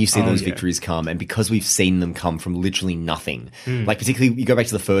 Yes. When you see those victories come, and because we've seen them come from literally nothing. Particularly, you go back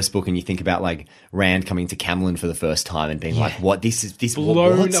to the 1st book and you think about Rand coming to Camelin for the first time and being like, what? This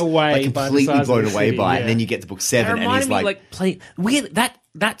blown away by the size blown of the away city, by it. And then you get to book 7 and he's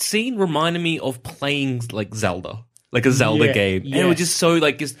that scene reminded me of playing Zelda. Like a Zelda game. And it was just so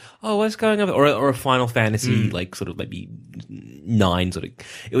what's going on? Or a Final Fantasy, sort of maybe 9 sort of.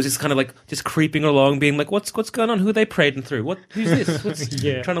 It was just kind of just creeping along, being like, what's going on? Who are they parading through? Who's this?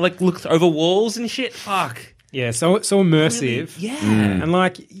 Trying to look over walls and shit? Fuck. Yeah, so immersive. Really? Yeah.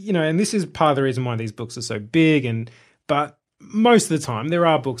 And and this is part of the reason why these books are so big, but most of the time there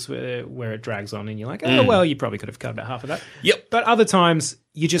are books where it drags on and you're like, oh, well, you probably could have cut about half of that. Yep. But other times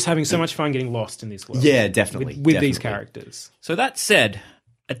you're just having so much fun getting lost in this world. Yeah, definitely. With these characters. So that said,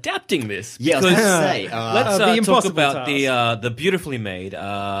 adapting this. Yeah, I was because- gonna say, Let's The talk impossible about task. the beautifully made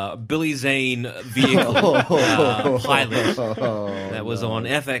Billy Zane vehicle pilot that was on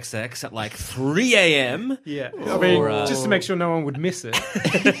FXX at like 3 a.m. Yeah, I mean, just to make sure no one would miss it.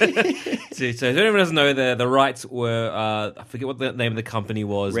 So if anyone doesn't know, the rights were I forget what the name of the company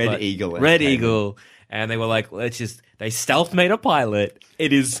was. Red but Eagle Red Entertainment. Eagle, and they were like, they stealth made a pilot.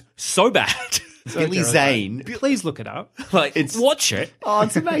 It is so bad. Billy Zane. Please look it up. Like, watch it. Oh,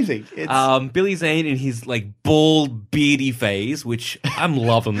 it's amazing. It's, Billy Zane in his like bald beardy phase, which I'm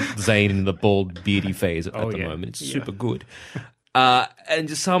loving Zane in the bald beardy phase at the yeah. moment. It's super good. And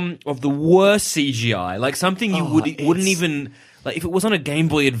just some of the worst CGI, like something you wouldn't even like if it was on a Game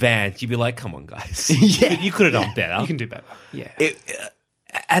Boy Advance, you'd be like, "Come on, guys, you could have done better. You can do better. Yeah.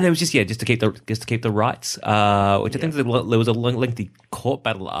 And it was just to keep the rights, which I think there was a lengthy court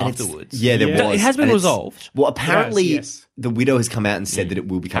battle afterwards. Yeah, there was. It has been And it's- resolved. Well, apparently, Yes. The Widow has come out and said that it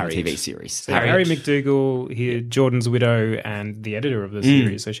will become Harriet. a TV series. So Harry McDougal, Jordan's widow, and the editor of the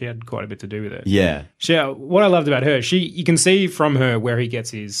series, so she had quite a bit to do with it. Yeah. What I loved about her, you can see from her where he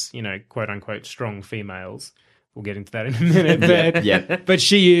gets his, quote unquote, strong females. We'll get into that in a minute. But, Yeah. but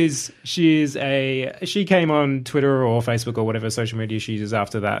she came on Twitter or Facebook or whatever social media she uses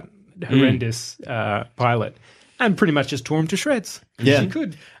after that horrendous pilot and pretty much just tore him to shreds. Yeah. She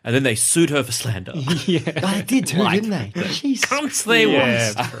could. And then they sued her for slander. Yeah. They did too, didn't they? Jeez. Cunts they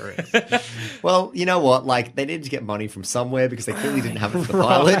Yeah, was. correct. Well, you know what? Like, they needed to get money from somewhere because they clearly didn't have it for the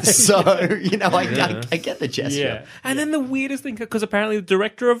pilot. So, I get the gesture. Yeah. And then the weirdest thing, because apparently the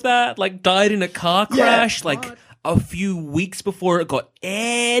director of that died in a car crash a few weeks before it got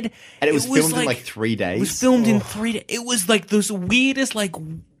aired. And it was filmed in 3 days. It was filmed in 3 days. It was like this weirdest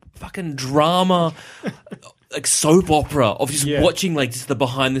fucking drama, like soap opera of just watching just the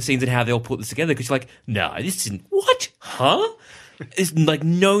behind the scenes and how they all put this together. Because you're like, no, this isn't what, huh? It's like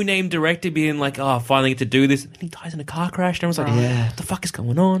no name director being like, oh, I finally get to do this. And then he dies in a car crash, and I was like, what the fuck is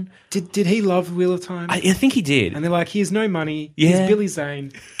going on? Did he love Wheel of Time? I think he did. And they're like, here's no money. Yeah. Here's Billy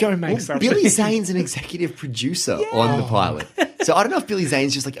Zane. Go make something. Billy Zane's an executive producer on the pilot. So I don't know if Billy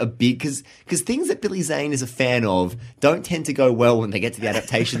Zane's just a big... Because things that Billy Zane is a fan of don't tend to go well when they get to the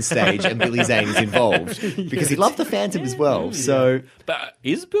adaptation stage and Billy Zane is involved. Because he loved the Phantom as well. So... But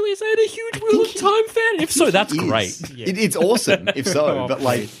is Billy Zane a huge Wheel of Time fan? If so, that's he is. great. It's awesome, if so. Oh, But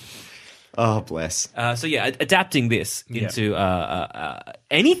oh, bless. So adapting this into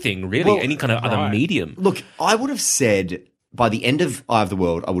anything really, any kind of other medium. Look, I would have said... By the end of Eye of the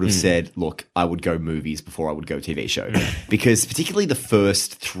World, I would have said, look, I would go movies before I would go TV show. Because particularly the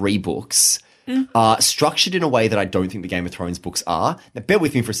first 3 books are structured in a way that I don't think the Game of Thrones books are. Now, bear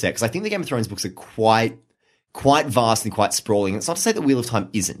with me for a sec, because I think the Game of Thrones books are quite vast and quite sprawling. It's not to say that Wheel of Time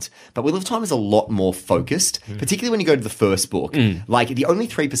isn't, but Wheel of Time is a lot more focused, particularly when you go to the first book. Like, the only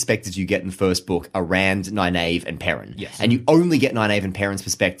 3 perspectives you get in the first book are Rand, Nynaeve, and Perrin. Yes. And you only get Nynaeve and Perrin's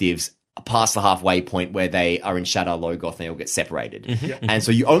perspectives past the halfway point where they are in Shadar Logoth and they all get separated. And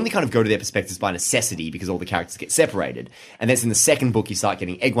so you only kind of go to their perspectives by necessity because all the characters get separated. And then in the second book, you start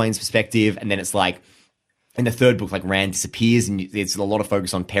getting Egwene's perspective, and then it's like, in the third book, Rand disappears, and there's a lot of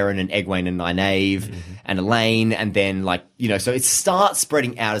focus on Perrin and Egwene and Nynaeve and Elaine, and then so it starts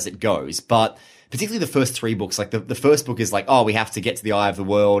spreading out as it goes. But particularly the first 3 books, the first book is we have to get to the Eye of the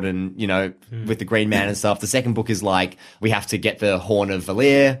World and, with the Green Man and stuff. The second book is we have to get the Horn of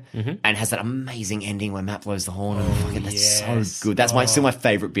Valyr, and has that amazing ending where Matt blows the horn. And that's so good. That's still my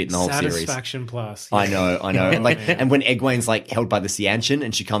favorite bit in the whole series. Satisfaction Plus. I know. And and when Egwene's held by the Seanchan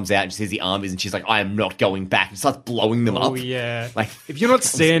and she comes out and she sees the armies and she's like, I am not going back, and starts blowing them up. Oh, yeah. If you're not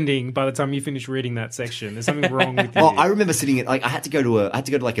standing by the time you finish reading that section, there's something wrong with you. Well, I remember sitting at I had to go to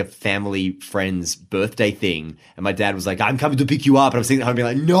a family friend's birthday thing, and my dad was like, I'm coming to pick you up, and I'm sitting at home being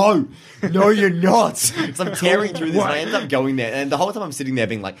like, no you're not, because I'm tearing through this, and I ended up going there, and the whole time I'm sitting there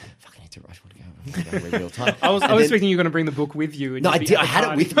being like, fuck, I need to rush, I'm going to go real time. I was expecting you were going to bring the book with you. And No, I you'd be did. at I the had it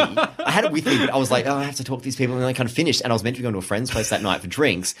party. with me. But I was like, I have to talk to these people, and then I kind of finished. And I was meant to be going to a friend's place that night for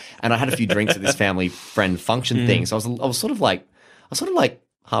drinks, and I had a few drinks at this family friend function thing. So I was sort of like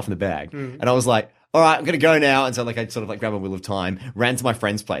half in the bag, and I was like, all right, I'm going to go now. And so I sort of grabbed a Wheel of Time, ran to my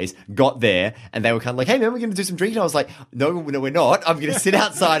friend's place, got there, and they were kind of like, hey man, we're going to do some drinking. I was like, no, we're not. I'm going to sit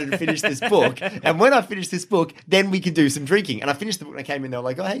outside and finish this book. And when I finish this book, then we can do some drinking. And I finished the book and I came in, they were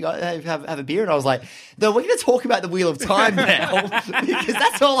like, oh, hey guys, have a beer. And I was like, no, we're going to talk about the Wheel of Time now, because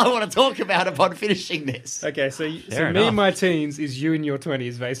that's all I want to talk about upon finishing this. Okay, so me enough. in my teens is you in your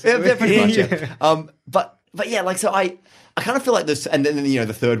 20s, basically. Yeah, pretty much. Yeah. But yeah, so I kind of feel like this, and then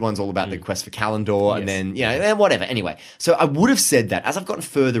the third one's all about the quest for Kalendor, and then and whatever. Anyway, so I would have said that as I've gotten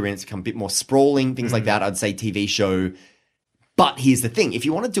further in, it's become a bit more sprawling, things like that. I'd say TV show But here's the thing. If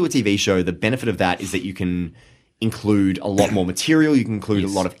you want to do a TV show, the benefit of that is that you can include a lot more material. You can include a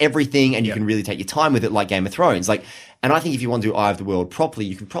lot of everything, and you can really take your time with it, like Game of Thrones. And I think if you want to do Eye of the World properly,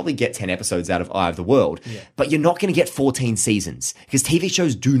 you can probably get 10 episodes out of Eye of the World. Yeah. But you're not going to get 14 seasons because TV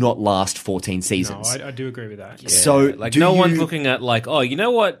shows do not last 14 seasons. No, I do agree with that. Yeah. So one's looking at oh, you know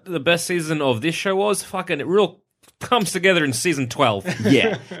what the best season of this show was? Fucking it real comes together in season 12.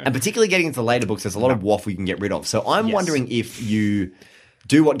 Yeah. And particularly getting into later books, there's a lot of waffle you can get rid of. So I'm wondering if you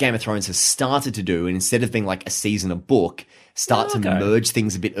do what Game of Thrones has started to do, and instead of being like a season a book, start to merge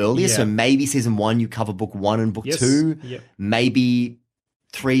things a bit earlier. Yeah. So maybe season 1, you cover book 1 and book 2. Yep. Maybe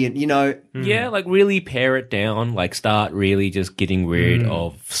 3 and, Yeah, really pare it down. Start really just getting rid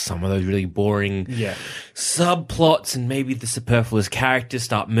of some of those really boring subplots and maybe the superfluous characters.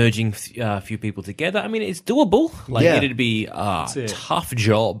 Start merging a few people together. I mean, it's doable. It'd be a tough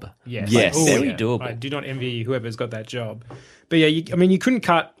job. Yes. Very doable. I do not envy whoever's got that job. But yeah, you couldn't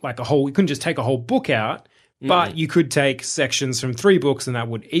cut you couldn't just take a whole book out. But you could take sections from 3 books, and that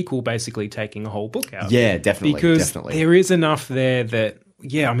would equal basically taking a whole book out. Yeah, definitely. Because there is enough there that,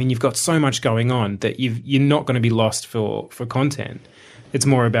 you've got so much going on that you're not going to be lost for content. It's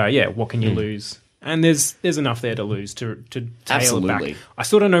more about, what can you lose? And there's enough there to lose to tail it back. I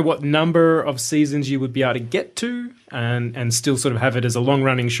still don't know what number of seasons you would be able to get to and still sort of have it as a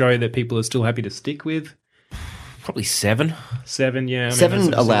long-running show that people are still happy to stick with. Probably 7. 7, yeah.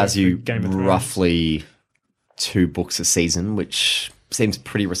 7 allows you roughly 2 books a season, which seems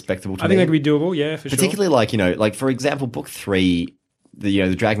pretty respectable to me. I think that could be doable, yeah, for Particularly for example, book 3,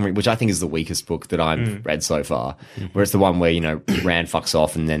 the Dragon Ring, which I think is the weakest book that I've read so far, where it's the one where, Rand fucks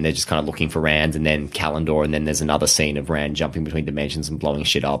off and then they're just kind of looking for Rand and then Kalendor, and then there's another scene of Rand jumping between dimensions and blowing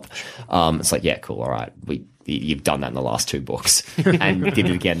shit up. It's cool, all right. You've done that in the last 2 books, and did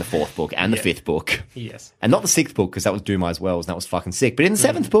it again in the 4th book and the 5th book. Yes, and not the 6th book because that was Doom Eyes Wells, and that was fucking sick. But in the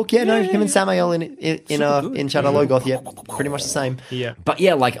 7th book, him and Samael in Shadow Logoth, pretty much the same. Yeah, but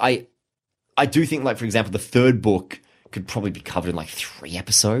I do think for example, the 3rd book could probably be covered in 3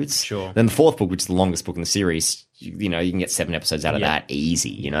 episodes. Sure. Then the 4th book, which is the longest book in the series, you can get 7 episodes out of that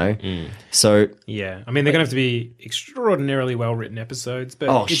easy, So yeah, I mean they're going to have to be extraordinarily well written episodes,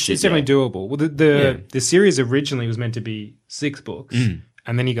 but it's definitely doable. Well, the series originally was meant to be 6 books,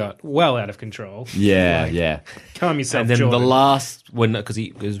 and then he got well out of control. Yeah. Calm yourself, and then Jordan. the last one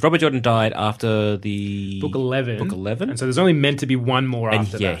because Robert Jordan died after the book 11. Book 11, and so there's only meant to be one more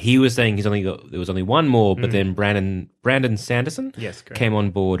after that. He was saying there was only one more, but then Brandon Sanderson came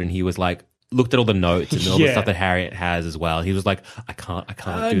on board, and he was looked at all the notes and all the stuff that Harriet has as well. He was like, I can't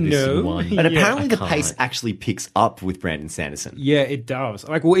do this in one. And apparently the pace actually picks up with Brandon Sanderson. Yeah, it does.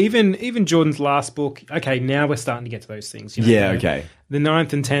 Even Jordan's last book, okay, now we're starting to get to those things. Okay. The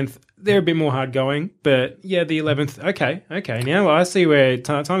 9th and 10th, they're a bit more hard going, but the 11th, okay. Now I see where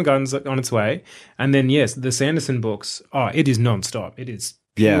Time Garden's on its way. And then, yes, the Sanderson books, it is nonstop. It is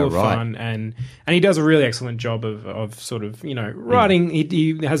pure fun, and he does a really excellent job of sort of writing.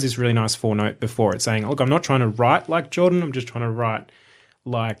 He has this really nice forenote before it saying, "Look, I'm not trying to write like Jordan. I'm just trying to write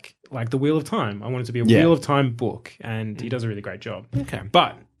like the Wheel of Time. I want it to be a Wheel of Time book," and he does a really great job. Okay,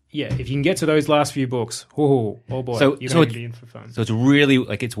 but yeah, if you can get to those last few books, oh boy, you're going to be in for fun. So it's really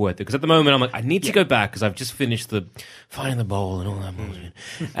it's worth it because at the moment I'm I need to go back because I've just finished the Finding the Bowl and all that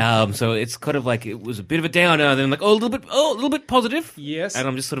bullshit. So it's kind of it was a bit of a downer. Then a little bit positive. Yes, and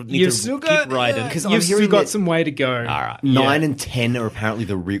I'm just sort of need to keep riding because you've still got some way to go. All right, 9 and 10 are apparently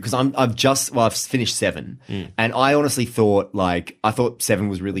the real because I've finished 7, and I honestly thought I thought 7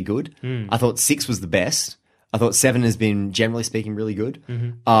 was really good. I thought 6 was the best. I thought 7 has been, generally speaking, really good.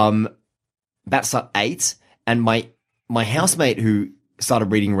 That's 8. And my housemate who started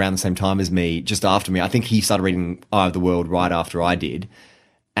reading around the same time as me, just after me, I think he started reading Eye of the World right after I did.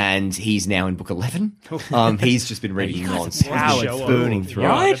 And he's now in book 11. He's just been reading non-stop. It's burning through.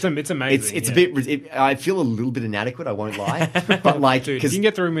 Right? It's amazing. It's a bit. I feel a little bit inadequate. I won't lie, but dude, if you can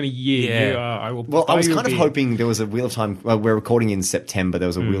get through him in a year, I will. Well, I was kind of hoping there was a Wheel of Time. We're recording in September. There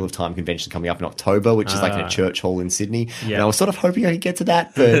was a Wheel of Time convention coming up in October, which is in a church hall in Sydney. Yeah. And I was sort of hoping I could get to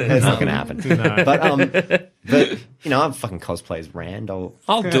that, but it's not going to happen. No. But I'm fucking cosplay as Rand.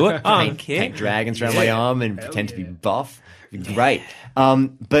 I'll do it. Paint dragons around my arm and pretend to be buff. Great.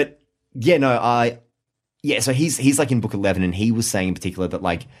 But so he's in book 11, and he was saying in particular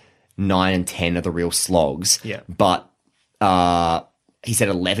that 9 and 10 are the real slogs. Yeah. But he said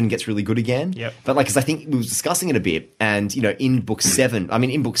 11 gets really good again. Yep. But because I think we was discussing it a bit, and in book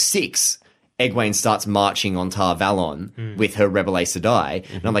 6, Egwene starts marching on Tar Valon with her Rebel Aes Sedai.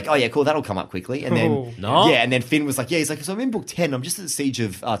 And I'm like, oh yeah, cool, that'll come up quickly. And then and then Finn was like, he's like, so I'm in book 10, I'm just at the siege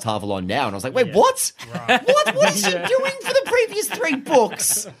of Tar Valon now. And I was like, wait, what? Right. What is she doing for the is 3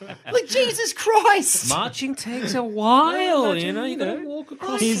 books. Like, Jesus Christ. Marching takes a while, you know. You gotta walk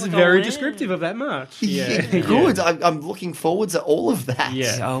across. He's like a very land. descriptive of that march. Yeah, good. I'm looking forward to all of that.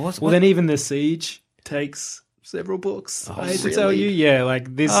 Yeah. Oh, Well, then even the siege takes several books. I hate to tell you. Yeah,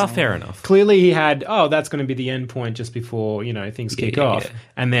 like this. Fair enough. Clearly, he had, that's going to be the end point just before, things kick off. yeah.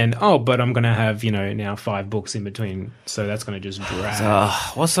 And then, but I'm going to have, now 5 books in between. So that's going to just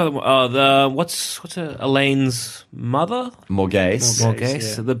drag. What's Elaine's mother? Morghese. Morghese.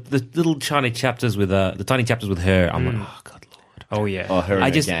 So the little tiny chapters with the tiny chapters with her. I'm like, oh god, Lord. Oh, yeah. Oh, her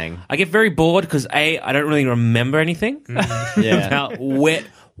and her gang. I get very bored because I don't really remember anything Yeah. about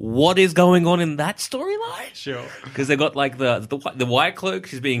what is going on in that storyline. Sure. Because they got like the white cloak.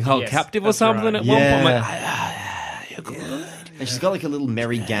 She's being held Yes, captive or that's something right. at one point. I'm like, Yeah. you're good. And she's got like a little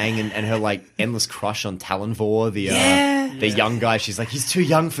merry gang and her like endless crush on Talonvor, the young guy. She's like, he's too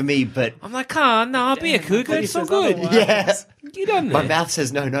young for me, but I'm like, I'll be a cougar. It's so says good. otherwise. yeah. Get on there. My mouth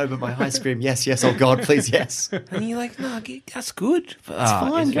says no, but my eyes scream yes, yes, oh God, please, yes. And you're like, no, that's good. It's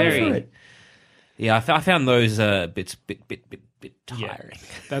fine, It's go very, for it. Yeah, I found those bit tiring.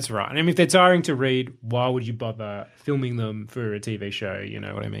 That's right. And I mean, if they're tiring to read, why would you bother filming them for a TV show? You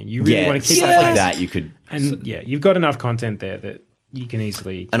know what I mean? You really Yeah, want to keep stuff it like fast. that you could. And you've got enough content there that you can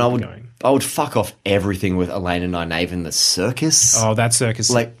easily keep And going. I would fuck off everything with Elaine and Nynaeve in the circus. Oh, that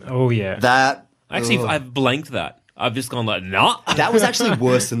circus. Like, yeah. that. Actually, ugh. I've blanked that. I've just gone like, nah. That was actually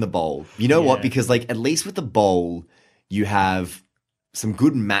worse than the bowl. You know what? Yeah. Because like at least with the bowl, you have some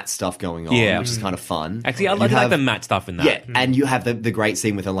good Matt stuff going on, Yeah. which is kind of fun. Actually, I You like have- the Matt stuff in that. Yeah, and you have the great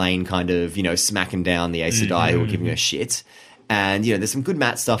scene with Elaine kind of, smacking down the Aes Sedai who are giving her shit. And, there's some good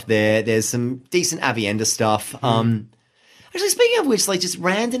Matt stuff there. There's some decent Avienda stuff. Actually, speaking of which, like, just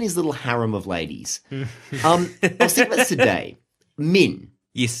Rand and his little harem of ladies. I was thinking about this today. Min.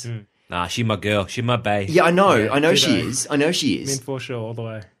 Yes. Nah, she my girl. She my bae. Yeah, I know. I know ditto. she is. I know she is. Men for sure, all the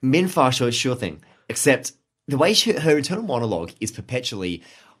way. Min Farshaw, sure thing. Except the way her internal monologue is perpetually,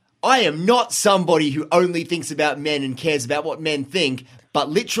 I am not somebody who only thinks about men and cares about what men think, but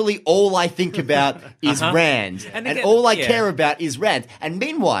literally all I think about is Rand. And And again, all I yeah. care about is Rand. And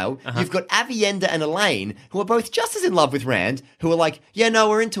meanwhile, you've got Avienda and Elaine, who are both just as in love with Rand, who are like, yeah, no,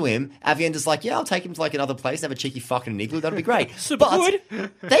 we're into him. Avienda's like, yeah, I'll take him to like another place and have a cheeky fuck in an igloo. That'd be great. Super but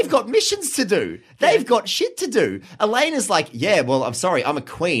good. they've got missions to do. They've got shit to do. Elaine is like, yeah, well, I'm sorry, I'm a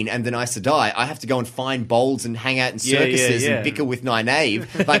queen and then Aes Sedai. I have to go and find bowls and hang out in Yeah, circuses yeah. and bicker with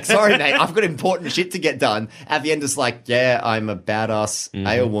Nynaeve. Like, sorry, Nate, I've got important shit to get done. Avienda's like, yeah, I'm a badass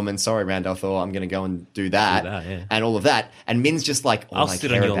AO woman. Sorry, Randall Thor, I'm going to go and do that. yeah. And all of that. And Min's just like, all I'll I sit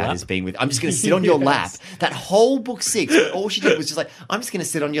care on your about lap. is being with... I'm just going to sit on your lap. That whole book 6, all she did was just like, I'm just going to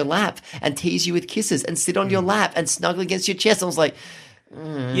sit on your lap and tease you with kisses and sit on your lap and snuggle against your chest. I was like...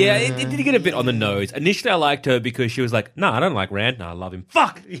 Yeah, it did get a bit on the nose. Initially, I liked her because she was like, no, I don't like Rand. No, I love him.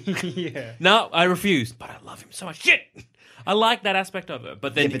 Fuck! Yeah. No, I refuse. But I love him so much. Shit! I like that aspect of it.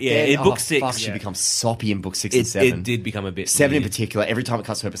 But then, but in then, book 6... Fuck, she becomes soppy in book 6 and 7. It did become a bit... 7 in weird. particular, every time it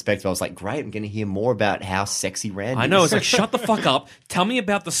cuts to her perspective, I was like, great, I'm going to hear more about how sexy Rand is. I know, it's like, shut the fuck up. Tell me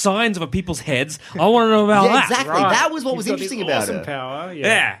about the signs of a people's heads. I want to know about Yeah, that. exactly. That was what was You've got this interesting about awesome her. power.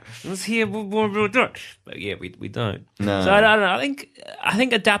 Yeah, let's hear what we'll do. But yeah, we don't. No. So I don't know. I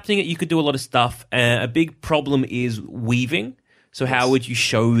think adapting it, you could do a lot of stuff. A big problem is weaving. So how would you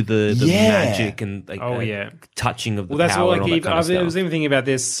show the Yeah. magic and like, touching of the Well, that's power all. and all that kind I of stuff? was even thinking about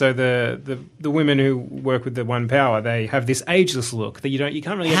this. So the women who work with the One Power, they have this ageless look that you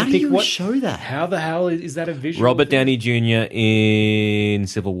can't really How ever do pick you what show that? How the hell is that a visual? Robert thing? Downey Jr. in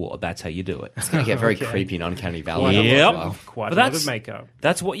Civil War. That's how you do it. It's going to get very creepy and uncanny valley. Yep. Quite But a lot that's- of makeup.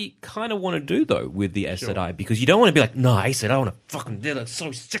 That's what you kind of want to do though with the Aes Sedai because you don't want to be like, no, Aes Sedai, I want to fucking do that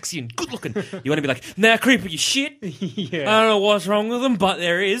so sexy and good looking. You want to be like, nah, creepy, you shit. Yeah. I don't know what's wrong with them, but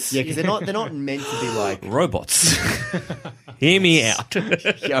there is. Yeah, because they're not meant to be like, Robots. Hear me out.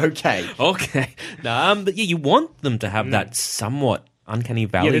 yeah, okay. Okay. No, but yeah, you want them to have that somewhat uncanny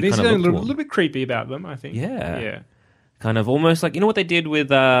valley Yeah, there is kind a of look to little, them. little bit creepy about them, I think. Yeah. Yeah. Kind of almost like, you know what they did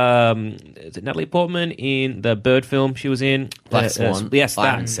with is it Natalie Portman in the Bird film she was in? Black Swan? Yes, I that.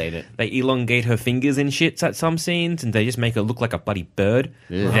 haven't seen it. They elongate her fingers and shits at some scenes and they just make her look like a bloody bird.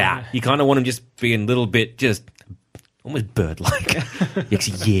 Yeah. You kind of want them just being a little bit just almost bird-like.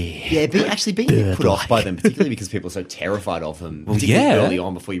 Yeah, being a bit put off by them, particularly because people are so terrified of them. Well, particularly yeah. early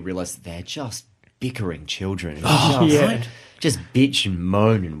on before you realise that they're just bickering children. Yeah. Just bitch and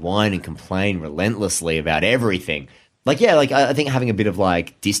moan and whine and complain relentlessly about everything. I think having a bit of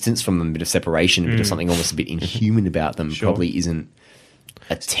like distance from them, a bit of separation, a bit of something almost a bit inhuman about them probably isn't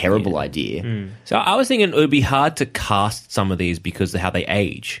a terrible idea. So I was thinking it would be hard to cast some of these because of how they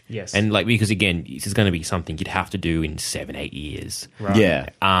age. Yes. And like, because again, this is going to be something you'd have to do in 7-8 years. Right. Yeah.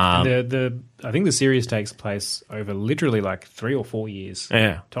 And I think the series takes place over literally like 3 or 4 years.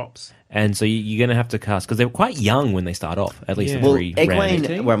 Yeah. Tops. And so you're going to have to cast, because they were quite young when they start off, at least Yeah. the Well, three Egwene,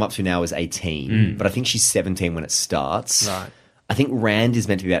 Rand. where I'm up to now, is 18, but I think she's 17 when it starts. Right. I think Rand is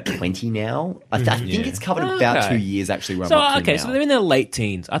meant to be about 20 now. I think it's covered about Okay. 2 years actually. Where So, I'm up to okay, now. so they're in their late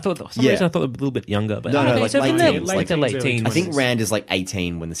teens. I thought, for some Yeah. reason, I thought they were a little bit younger. But No, okay, like so late in their teens, late, like to late early teens. I think Rand is like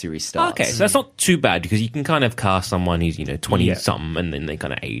 18 when the series starts. Okay, so that's not too bad because you can kind of cast someone who's 20 Yeah. something and then they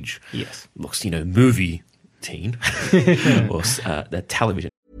kind of age. Yes. Looks movie teen or the television.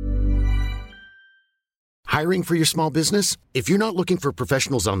 Hiring for your small business? If you're not looking for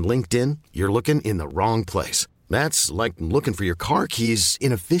professionals on LinkedIn, you're looking in the wrong place. That's like looking for your car keys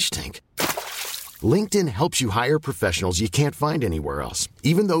in a fish tank. LinkedIn helps you hire professionals you can't find anywhere else,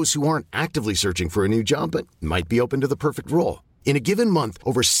 even those who aren't actively searching for a new job but might be open to the perfect role. In a given month,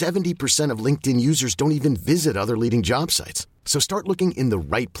 over 70% of LinkedIn users don't even visit other leading job sites. So start looking in the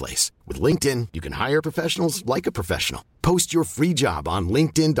right place. With LinkedIn, you can hire professionals like a professional. Post your free job on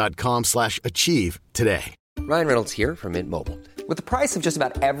linkedin.com/achieve today. Ryan Reynolds here from Mint Mobile. With the price of just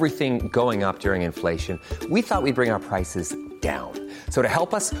about everything going up during inflation, we thought we'd bring our prices down. So to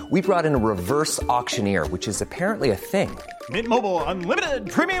help us, we brought in a reverse auctioneer, which is apparently a thing. Mint Mobile Unlimited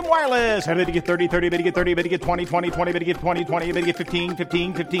Premium Wireless. How to get 30, 30, bit to get 30, bit to get 20, 20, 20, bit to get 20, 20, bit to get 15,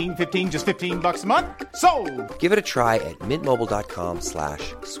 15, 15, 15, just $15 a month? Sold! Give it a try at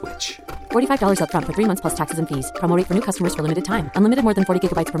mintmobile.com/switch. $45 up front for 3 months plus taxes and fees. Promo rate for new customers for limited time. Unlimited more than 40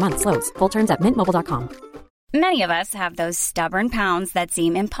 gigabytes per month. Slows full terms at mintmobile.com. Many of us have those stubborn pounds that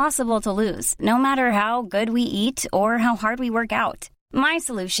seem impossible to lose, no matter how good we eat or how hard we work out. My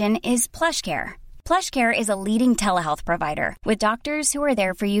solution is PlushCare. PlushCare is a leading telehealth provider with doctors who are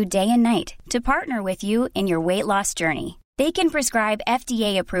there for you day and night to partner with you in your weight loss journey. They can prescribe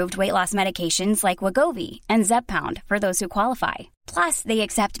FDA-approved weight loss medications like Wegovy and Zepbound for those who qualify. Plus, they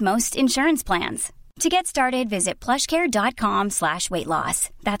accept most insurance plans. To get started, visit plushcare.com/weight loss.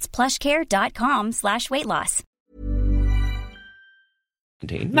 That's plushcare.com/weight loss.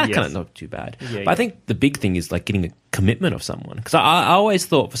 That Yes. kind of not too bad. Yeah, but I think the big thing is like getting a commitment of someone. Because I always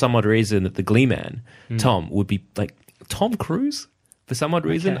thought for some odd reason that the Glee Man, Tom, would be like Tom Cruise. For some odd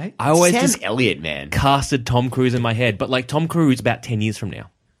reason. Okay. I always Sam just Elliott, man. casted Tom Cruise in my head. But like Tom Cruise about 10 years from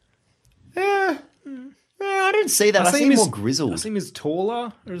now. I don't see that. I see him more I grizzled. see him as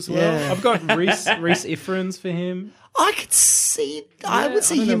taller as well. Yeah. I've got Reese Ifrans for him. I could see. I Yeah, would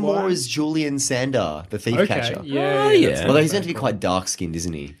see I don't him know more why. as Julian Sander, the thief Okay, catcher. yeah, Oh, yeah, yeah. that's Although not he's meant to be bad. quite dark skinned,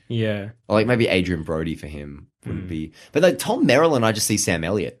 isn't he? Yeah, Or like maybe Adrian Brody for him wouldn't be. But like Tom Merrilin, I just see Sam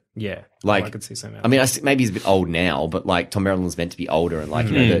Elliott. yeah. Like, I could see something. I mean, maybe he's a bit old now, but like Tom Merrilin's meant to be older, and like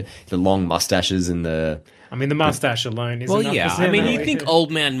you know the long mustaches and the. the mustache alone is Well, enough yeah. for I Sam mean, you Elliott. think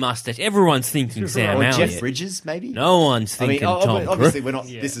old man mustache. Everyone's thinking Sam Or Elliott. Jeff Bridges, maybe. No one's I mean, thinking Tom obviously Cruise. we're not.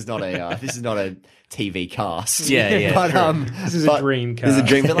 This is not a. This is not a TV cast. Yeah, yeah, But true. This is a but dream This is a cast.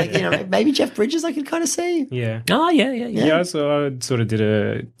 dream, but like maybe Jeff Bridges, I could kind of see. Yeah. Oh, yeah. Yeah, so I sort of did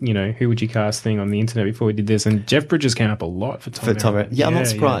a, who would you cast thing on the internet before we did this, and Jeff Bridges came up a lot for Tom. For Tom, Merrill. yeah, I'm not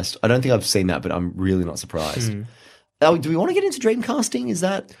surprised. I don't think I've seen that, but I'm really not surprised. Oh, do we want to get into dream casting? Is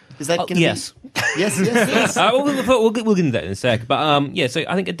that going to yes. be? Yes. We'll get into that in a sec. But yeah, so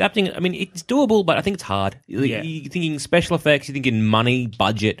I think adapting, I mean, it's doable, but I think it's hard. Yeah. You're thinking special effects, you're thinking money,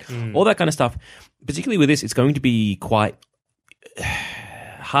 budget, all that kind of stuff. Particularly with this, it's going to be quite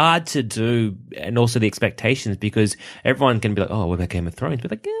hard to do, and also the expectations, because everyone can be like, oh, what about Game of Thrones?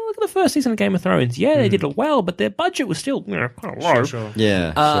 But like, yeah, look at the first season of Game of Thrones. Yeah, they did it well, but their budget was still kind of low. Sure.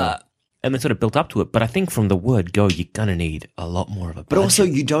 Yeah. Sure. And they sort of built up to it. But I think from the word go, you're going to need a lot more of a budget. But also,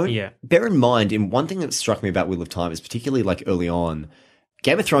 you don't. Yeah. Bear in mind, and one thing that struck me about Wheel of Time is particularly like early on,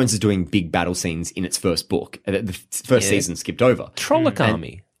 Game of Thrones is doing big battle scenes in its first book. The first season skipped over. Trolloc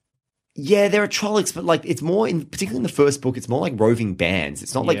Army. Yeah, there are Trollocs, but like it's more particularly in the first book, it's more like roving bands.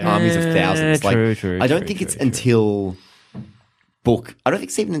 It's not like armies of thousands. Like True, I don't think it's until I don't think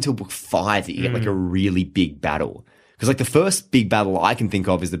it's even until book 5 that you get like a really big battle. Because like the first big battle I can think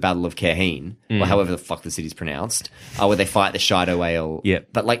of is the Battle of Cairhien, or however the fuck the city's pronounced, where they fight the Shido Ale. Yep.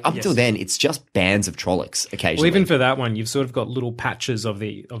 But like up till then, it's just bands of Trollocs occasionally. Well, even for that one, you've sort of got little patches of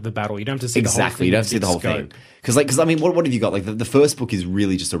the battle. You don't have to see Exactly, you the don't whole have to see thing. the whole thing. Because I mean, what have you got? Like the first book is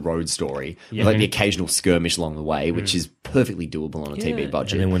really just a road story, with like the occasional skirmish along the way, which is perfectly doable on a TV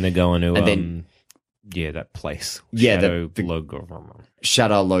budget. And then when they're going to, And then- that place. Yeah, Shadow the- logo.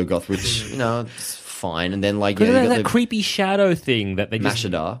 Shadow Logoth, which it's fine. And then like Because you got that creepy shadow thing that they just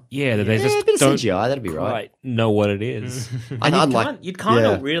Mashadar. yeah, that they Yeah, just a bit of don't CGI, that'd be right. quite know what it is. I'd And like- you'd kind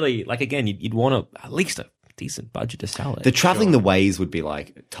yeah. of really like again, you'd want at least a decent budget to sell it. The traveling the ways would be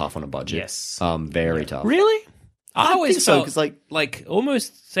like tough on a budget. Yes. Very tough. Really? I always think so, felt 'cause, like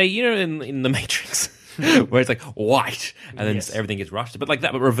almost say in the Matrix where it's like white and then everything gets rushed, but like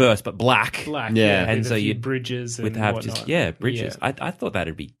that, but reverse, but black. Black, Yeah. and And so so you you'd- bridges and would have whatnot. just bridges. I thought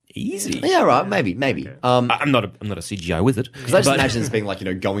that'd be easy. Yeah, right. Maybe. I'm not a CGI wizard Because I just but- imagine this being like,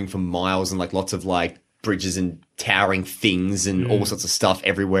 going for miles and like lots of like bridges and towering things and all sorts of stuff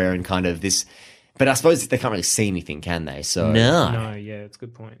everywhere and kind of this. But I suppose they can't really see anything, can they? So No, yeah, it's a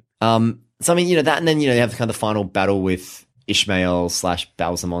good point. So I mean, that, and then you have kind of the final battle with Ishmael /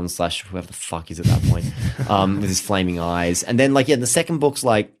 Balsamon / whoever the fuck is at that point, with his flaming eyes, and then the second book's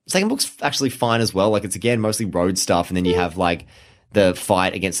actually fine as well. Like it's again mostly road stuff, and then you have like the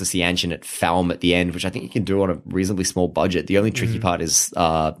fight against the Seanchin at Falm at the end, which I think you can do on a reasonably small budget. The only tricky part is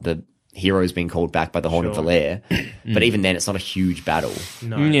the heroes being called back by the Horn of Valere, but even then, it's not a huge battle.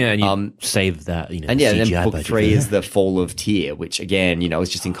 Yeah, and you save that. And yeah, and CGI then book budget 3 for is the Fall of Tyr, which again, is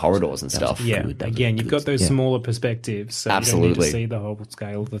just in corridors and stuff. Yeah, good. That was again, you've good. got those Yeah. smaller perspectives, so you don't Absolutely. need to see the whole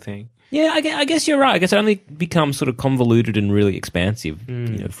scale of the thing. Yeah, I guess you're right. I guess it only becomes sort of convoluted and really expansive,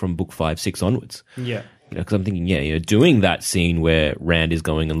 from book 5, 6 onwards. Yeah. Because I'm thinking, doing that scene where Rand is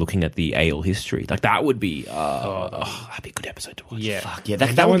going and looking at the Ale history, like that would be, that'd be a good episode to watch. Yeah. Fuck yeah,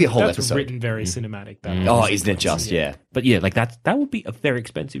 that would be a whole that's episode. written very cinematic. That Oh, isn't it just? Yeah. But yeah, like that would be a very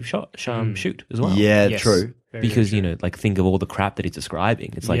expensive shoot as well. Yeah, Yes. true. Very, Because, very true. like think of all the crap that he's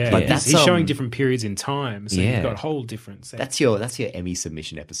describing. It's like, yeah, like he's- that's, he's showing um, different periods in time, so Yeah. you've got a whole different set. That's your Emmy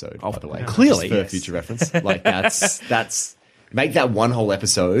submission episode, by the way. clearly, Just for yes. future reference. Like that's make that one whole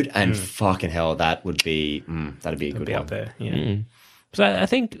episode, and fucking hell, that would be that'd be a good be one. up there. Yeah. So I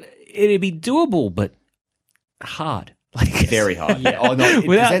think it'd be doable, but hard. Like Very hard. Oh no, it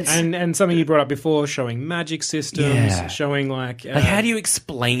Without- presents. And something you brought up before, showing magic systems, Yeah. showing like how do you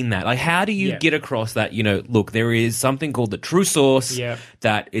explain that? Like, how do you Yeah. get across that? Look, there is something called the true source. Yep.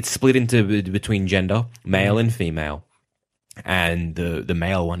 That it's split into between gender, male and female, and the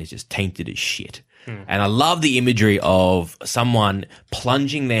male one is just tainted as shit. And I love the imagery of someone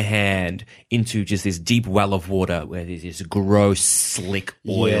plunging their hand into just this deep well of water where there's this gross, slick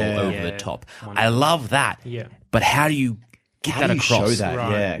oil over the top. I love that. Yeah. But how do you get How that do you across show that?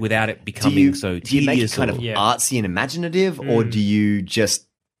 Right. Yeah. without it do becoming you, so do you make it tedious kind or- of Yeah. artsy and imaginative, or do you just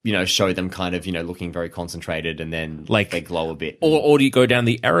show them kind of looking very concentrated and then Like- they glow a bit? Or do you go down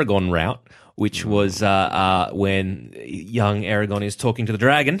the Aragon route, which was when young Aragon is talking to the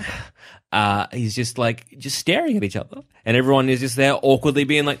dragon. He's just staring at each other, and everyone is just there awkwardly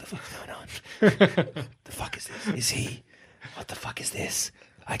being like, "The fuck's going on? The fuck is this? Is he? What the fuck is this?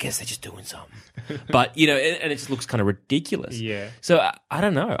 I guess they're just doing something." But and it just looks kind of ridiculous. Yeah. So I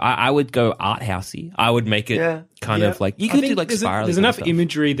don't know. I would go art housey. I would make it kind of like you I could think do like there's, spirally. there's kind of enough stuff.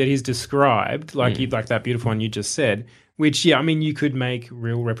 imagery that he's described, like like that beautiful one you just said. Which, I mean, you could make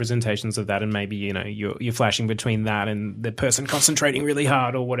real representations of that, and maybe you're flashing between that and the person concentrating really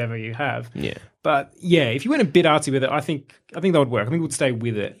hard or whatever you have. Yeah. But yeah, if you went a bit artsy with it, I think that would work. I think we'd stay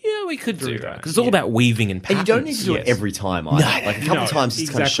with it. Yeah, we could do that that. because it's all about weaving and And patterns. you don't need to do it every time either. Like a couple No, times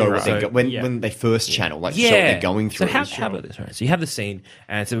just kind of show exactly what they right. go, when they first channel, like show what they're going through. So how about this, right? So you have the scene,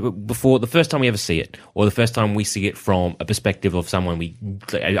 and so before the first time we ever see it, or the first time we see it from a perspective of someone we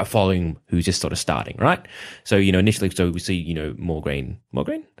are following who's just sort of starting, right? So initially, we see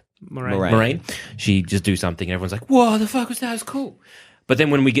Moraine. She just do something, and everyone's like, "Whoa, the fuck was that? It was cool." But then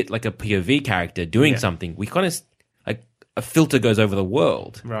when we get like a POV character doing something, we kind of like a filter goes over the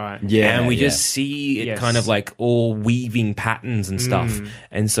world, Right. Yeah, and we yeah. just see it Yes. kind of like all weaving patterns and stuff.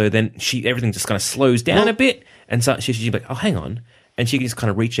 And so then everything just kind of slows down a bit. And so she's like, "Oh, hang on." And she can just kind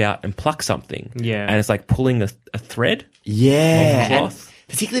of reach out and pluck something. Yeah. And it's like pulling a thread. Yeah. Of cloth. And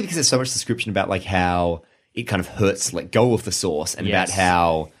particularly because there's so much description about like how it kind of hurts to let go of the source, and Yes. about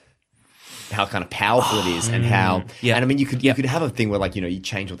how kind of powerful it is, and how Yeah. and I mean you could have a thing where like you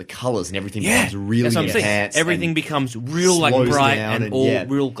change all the colors and everything becomes really That's what I'm saying. enhanced. Everything and becomes real like slows bright down and all yeah.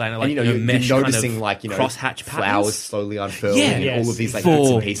 real kind of like and, you're mesh noticing kind of like crosshatch flowers patterns. slowly unfurling Yeah. and Yes. all of these like For- bits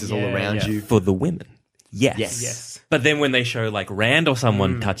and pieces all around you. For the women. Yes. Yes. Yes. But then when they show like Rand or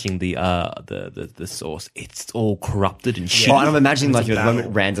someone touching the source, it's all corrupted and shit. Well, and I'm imagining like the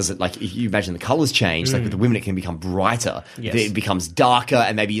moment Rand does it, like if you imagine the colors change, like with the women it can become brighter, Yes. then it becomes darker,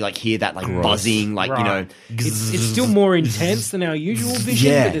 and maybe you like hear that like buzzing, like you know, it's still more intense than our usual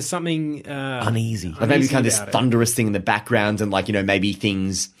vision, Yeah. but there's something Uneasy. like maybe uneasy kind of this about it. thunderous thing in the background, and like you know maybe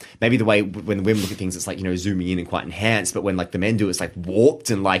the way when the women look at things, it's like you know zooming in and quite enhanced, but when like the men do, it's like warped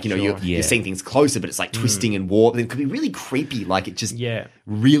and like you know you're seeing things closer, but it's like twisting and warped. And it could be really creepy, like it just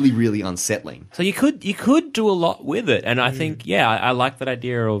really really unsettling. So you could do a lot with it, and I think I like that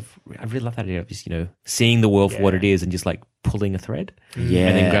idea of. I really love that idea of just seeing the world for what it is and just like pulling a thread, Yeah,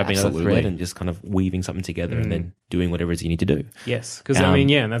 and then grabbing absolutely. another thread and just kind of weaving something together and then doing whatever it is you need to do. Yes, because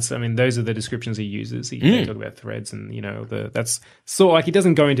those are the descriptions he uses. They talk about threads, and that's sort of like he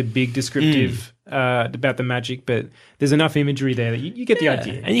doesn't go into big descriptive about the magic, but there's enough imagery there that you get the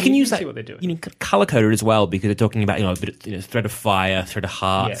idea, and you can use see that. what they're doing. You can color code it as well because they're talking about a bit of, thread of fire, thread of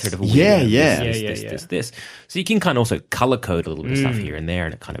heart, Yes. thread of wind, this. So you can kind of also color code a little bit of stuff here and there,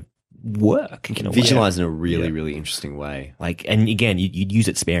 and it kind of work. You can Visualize in a really really interesting way. Like, and again, you'd use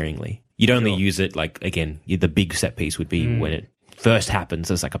it sparingly. You'd only use it like, again, the big set piece would be when it first happens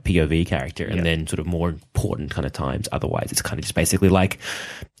as like a POV character, and then sort of more important kind of times. Otherwise, it's kind of just basically like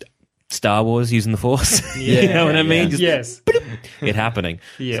Star Wars using the Force. You know what I mean? Just Yes. it happening.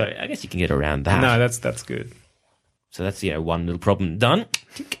 Yeah. So I guess you can get around that. No, that's good. So that's one little problem done.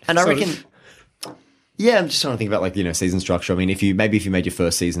 And I reckon, yeah, I'm just trying to think about like season structure. I mean, if you made your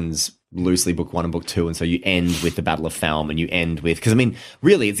first seasons loosely book 1 and book 2, and so you end with the Battle of Falme, and you end with, because I mean,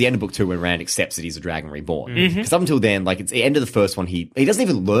 really, it's the end of book 2 when Rand accepts that he's a dragon reborn. Because up until then, like it's the end of the first one, he doesn't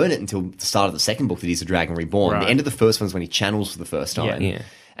even learn it until the start of the second book that he's a dragon reborn. Right. The end of the first one is when he channels for the first time. Yeah.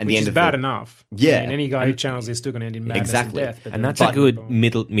 And Which the end is of bad enough. Yeah. I mean, any guy who channels is still going to end in madness Exactly. and death. But And then- that's a good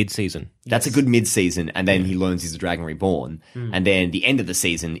mid-season. That's a good mid-season, and then he learns he's a dragon reborn, and then the end of the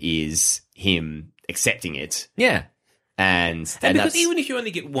season is him accepting it. Yeah. And And because that's even if you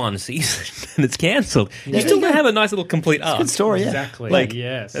only get one season and it's cancelled, you still don't have a nice little complete arc. a good story, yeah. Exactly. Like,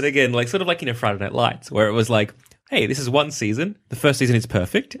 yes. and again, like sort of like Friday Night Lights, where it was like, hey, this is one season. The first season is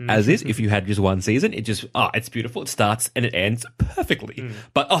perfect, as is. If you had just one season, it's beautiful. It starts and it ends perfectly.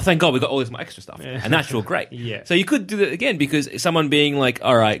 But thank God we got all this more extra stuff, and that's real great. Yeah. So you could do that again because someone being like,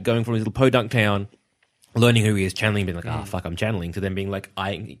 all right, going from his little podunk town, learning who he is, channeling, being like, fuck, I'm channeling, to then being like,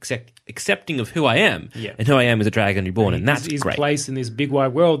 I accepting of who I am, and who I am is a dragon reborn, and that's his great. place in this big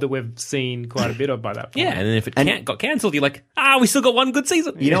wide world that we've seen quite a bit of by that point. Yeah, and then if it got cancelled, you're like, we still got one good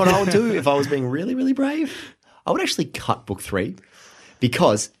season. You know what I would do if I was being really, really brave? I would actually cut book 3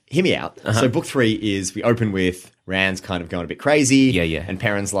 because, hear me out. So book 3 is, we open with Rand's kind of going a bit crazy. Yeah. And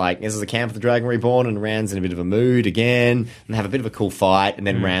Perrin's like, this is a camp for the Dragon Reborn, and Rand's in a bit of a mood again, and they have a bit of a cool fight, and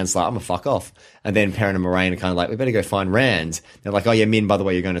then Rand's like, I'm gonna fuck off. And then Perrin and Moraine are kind of like, we better go find Rand. They're like, oh yeah, Min, by the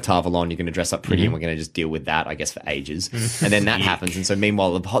way, you're going to Tar Valon, you're going to dress up pretty, and we're going to just deal with that, I guess, for ages. And then that happens, and so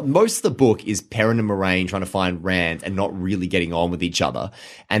meanwhile, most of the book is Perrin and Moraine trying to find Rand and not really getting on with each other.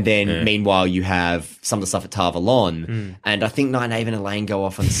 And then meanwhile, you have some of the stuff at Tar Valon, and I think Nynaeve and Elaine go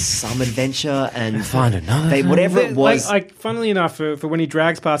off on some adventure and Find another whatever it was. Like, funnily enough, for when he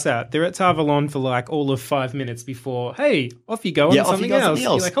drags Pass out, they're at Tar Valon for like all of 5 minutes before, hey, off you go on Yeah, off you something go on else. something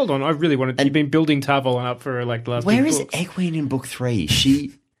else. You're like, hold on, I really wanted. You've been building Tar Valon up for like the last. Where big is books. Egwene in book 3?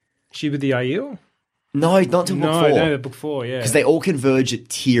 She with the Aiel? no, not till book 4. No, book 4, yeah. Because they all converge at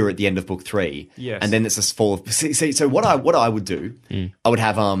Tyr at the end of book 3. Yes. And then it's this fall of... So what I would do, I would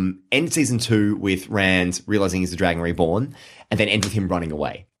have end season 2 with Rand realizing he's the Dragon Reborn, and then end with him running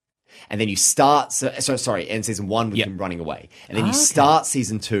away. And then you start... end season 1 with him running away. And then you start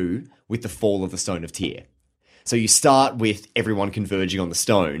season 2 with the fall of the Stone of Tyr. So you start with everyone converging on the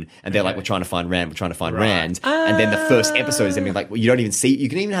stone, and they're like, we're trying to find Rand, we're trying to find Rand. And then the first episode is them being like, well, you don't even see, you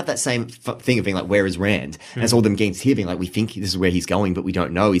can even have that same thing of being like, where is Rand? And it's all them getting to here being like, we think this is where he's going, but we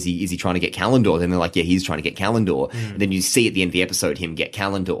don't know. Is he trying to get Kalandor? Then they're like, yeah, he's trying to get Kalandor. And then you see at the end of the episode him get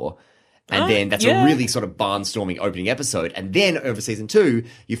Kalandor. And then that's a really sort of barnstorming opening episode. And then over season 2,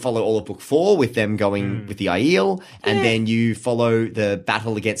 you follow all of book 4 with them going with the Aiel. And then you follow the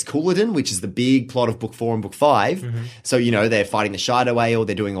battle against Couladin, which is the big plot of book 4 and book 5. So, they're fighting the Shido Ale,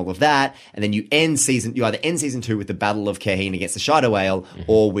 they're doing all of that. And then you either end season 2 with the battle of Cahine against the Shido Ale,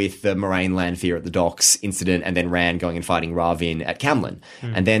 or with the Moraine Lanfear at the docks incident, and then Rand going and fighting Ravin at Camlin.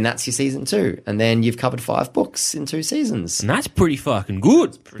 And then that's your season 2. And then you've covered 5 books in 2 seasons. And that's pretty fucking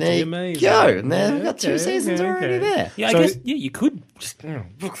good. Pretty amazing. Go, and then we've got 2 seasons already there. Yeah, I So- guess, you could just,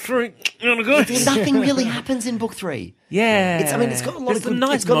 book 3, go. Nothing really happens in book 3. Yeah. It's got a lot There's of some good,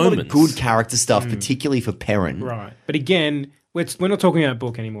 nice it's got a lot of moments. good character stuff, particularly for Perrin. Right. But again, We're not talking about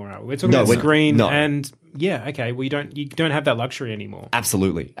book anymore, are we? We're talking No, about we're- screen no. and okay. Well, you don't have that luxury anymore.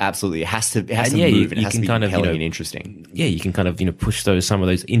 Absolutely. It has to And move. yeah, It you has to can be kind of, compelling you know, and interesting. Yeah, you can kind of push some of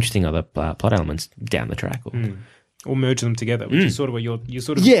those interesting other plot elements down the track. Or merge them together, which is sort of what you're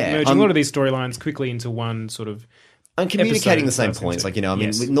sort of Yeah, merging a lot of these storylines quickly into one sort of. I'm communicating the same episode points. into- Like, you know, I mean,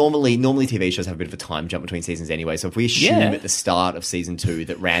 Yes. normally TV shows have a bit of a time jump between seasons anyway. So if we assume at the start of season 2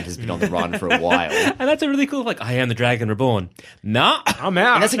 that Rand has been on the run for a while, And that's a really cool, like, I am the Dragon Reborn. Nah. I'm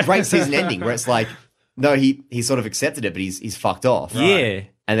out. and that's a great season ending where it's like, no, he sort of accepted it, but he's fucked off. Yeah.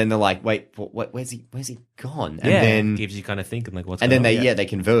 And then they're like, wait, where's he gone? And Yeah. then Gives you kind of thinking, like, what's and going then on. they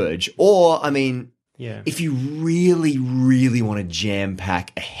converge. Or, I mean, Yeah. if you really, really want to jam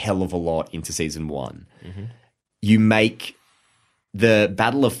pack a hell of a lot into season 1, you make the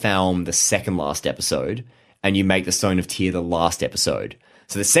Battle of Falm the second last episode, and you make the Stone of Tyr the last episode.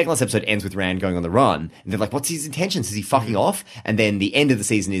 So the second last episode ends with Rand going on the run, and they're like, what's his intentions? Is he fucking off? And then the end of the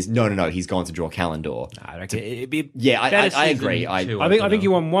season is, no, he's gone to draw Kalandor. I reckon it'd be Yeah, I better agree. season two, I think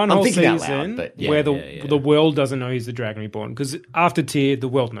you want one I'm whole thinking out season loud, but yeah, where the world doesn't know he's the Dragon Reborn, because after Tyr, the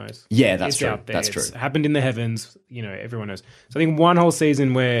world knows. Yeah, that's It's true. out there. That's It's true. happened in the heavens. You know, everyone knows. So I think one whole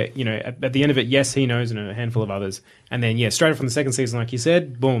season where at the end of it, yes, he knows, and a handful of others, and then straight from the second season, like you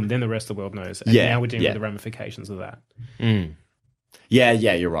said, boom, then the rest of the world knows. And now we're dealing with the ramifications of that. Yeah,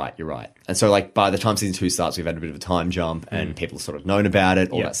 you're right. And so, like, by the time season 2 starts, we've had a bit of a time jump and people have sort of known about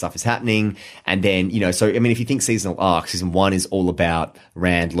it. All that stuff is happening. And then, so, I mean, if you think seasonal arc, season 1 is all about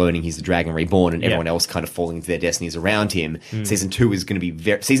Rand learning he's the Dragon Reborn and everyone else kind of falling into their destinies around him. Season 2 is going to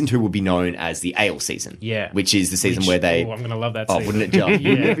be season 2 will be known as the Ale season. Yeah. Which is the season where they. Oh, I'm going to love that Oh, season. wouldn't it just?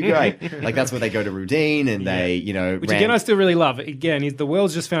 Wouldn't it be great? Like, that's where they go to Rudine and they, Which Rand, again, I still really love. Again, the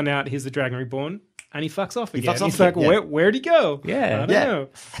world's just found out he's the Dragon Reborn. And he fucks off again. fucks off He's like, again, yeah. where'd he go? Yeah. I don't know.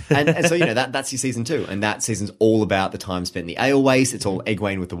 and so that's your season 2, and that season's all about the time spent in the Ale Waste. It's all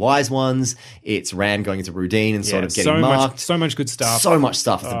Egwene with the Wise Ones. It's Rand going into Rudine and sort of getting marked. So much good stuff. So much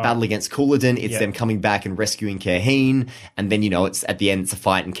stuff. It's a battle against Couladin. It's them coming back and rescuing Kerheen. And then, it's at the end, it's a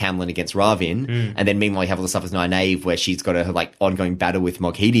fight in Camlin against Ravin. And then meanwhile, you have all the stuff with Nynaeve where she's got her like ongoing battle with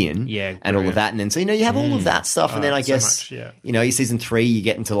Moghedien. Yeah, and all of that. And then, so, you have all of that stuff. And then I so guess, much, your season 3, you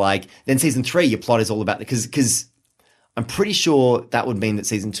get into then season 3, your plot is all about, because I'm pretty sure that would mean that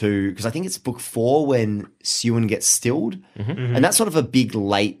season 2, because I think it's book 4 when Siuan gets stilled. And that's sort of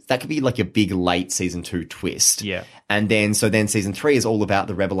that could be like a big late season 2 twist. Yeah. And then season 3 is all about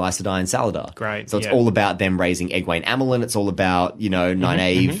the rebel Aes Sedai and Saladar. Great, So it's yeah. all about them raising Egwene Amelin. It's all about,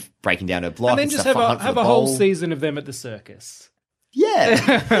 Nynaeve breaking down her block. And then It's just stuff have for Hunt for have the a whole Bowl. season of them at the circus. Yeah.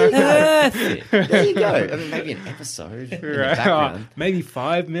 There you go. I mean, maybe an episode in the background. Maybe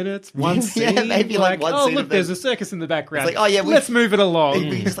 5 minutes, one Yeah, scene. maybe like one oh, scene look, of them. there's a circus in the background. It's like, oh, yeah, let's move it along.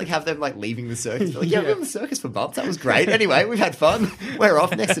 We just have them leaving the circus. Like, we've been on the circus for months. That was great. Anyway, we've had fun. We're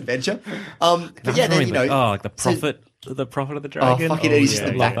off. Next adventure. But yeah, then like the prophet, the prophet of the dragon. fucking he's just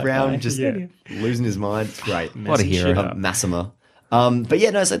in the yeah. background, just losing his mind. It's great. What a hero. Massima. But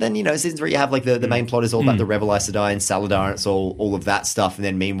yeah, no. So then season 3, you have the main plot is all about the rebel Aes Sedai and Saladar, and it's all of that stuff. And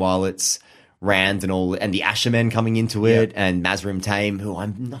then meanwhile, it's Rand and the Ashermen coming into it, and Mazrim Taim, who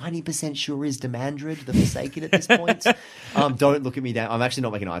I'm 90% sure is Demandred, the Forsaken at this point. Don't look at me down. I'm actually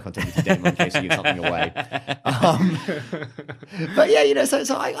not making eye contact with you, Damon, in case you give something away. But yeah,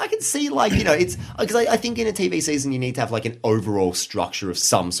 so I can see it's because I think in a TV season you need to have an overall structure of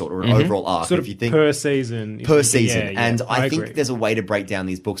some sort or an overall arc. Sort if of you think per season. and I think agree. there's a way to break down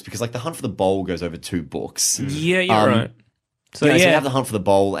these books because the Hunt for the Bowl goes over 2 books. Yeah, you're right. So you have the Hunt for the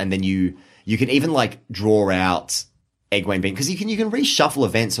Bowl, and then you can even draw out Egwene being, because you can reshuffle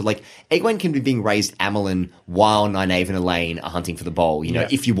events. So Egwene can be being raised Amelin while Nynaeve and Elaine are hunting for the bowl.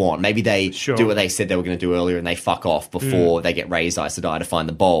 If you want, maybe they do what they said they were going to do earlier, and they fuck off before they get raised Aes Sedai to find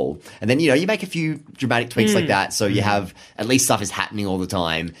the bowl. And then you make a few dramatic tweaks like that, so you have at least stuff is happening all the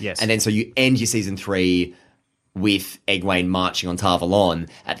time. Yes. And then so you end your season 3 with Egwene marching on Tar Valon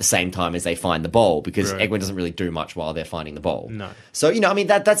at the same time as they find the bowl, because Egwene doesn't really do much while they're finding the bowl. No. So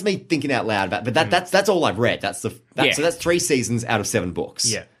that's me thinking out loud about, but that's all I've read. So that's 3 seasons out of 7 books.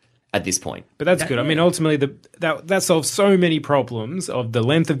 Yeah. At this point. But that's good. I mean, ultimately, that solves so many problems of the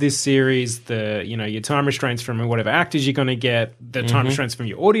length of this series, your time restraints from whatever actors you're going to get, the time restraints from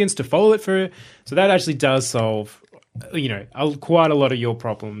your audience to follow it for. So that actually does solve, quite a lot of your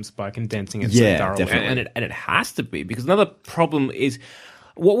problems by condensing it so thoroughly. Definitely. And it has to be, because another problem is,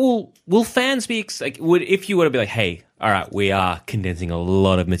 what will fans be if you were to be like, hey, all right, we are condensing a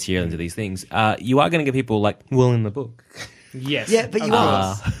lot of material into these things, you are going to get people in the book. Yes. Yeah, but you of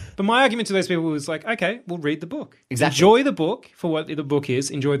are. course. But my argument to those people was like, okay, we'll read the book. Exactly. Enjoy the book for what the book is.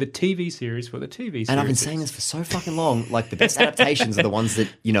 Enjoy the TV series for the TV series. And I've been saying this for so fucking long. Like, the best adaptations are the ones that,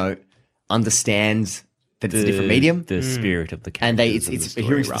 you know, understand that it's a different medium. The spirit of the characters. And it's the story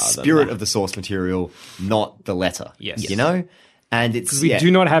adhering to the rather spirit than of the source material, not the letter. Yes. You know? And it's... Because we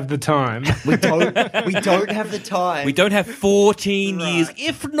do not have the time. We don't have the time. We don't have 14 years,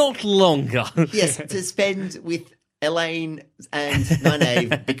 if not longer. Yes, to spend with Elaine and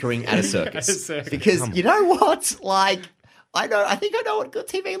Nynaeve bickering at a circus. At a circus. Because you know what? Like, I think I know what good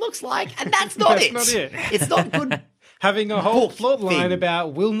TV looks like, and that's not That's it. not it. It's not good. Having a whole book plot line thing.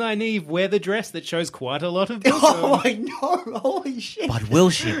 about will Nynaeve wear the dress that shows quite a lot of bosom? Oh, I know. Holy shit. But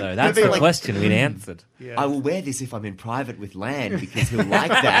will she, though? That's Maybe the like- question we answered. I will wear this if I'm in private with Lan because he'll like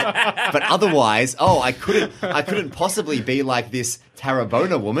that. But otherwise, I couldn't possibly be like this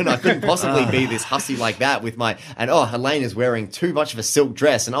Tarabona woman. I couldn't possibly be this hussy like that with my... And, Elaine is wearing too much of a silk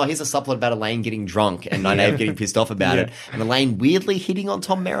dress. And, here's a subplot about Elaine getting drunk and Nynaeve getting pissed off about it. And Elaine weirdly hitting on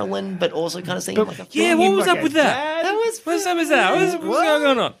Tom Marilyn, but also kind of seeing like a... Yeah, what was like up a with that? dad? What's up with that? What's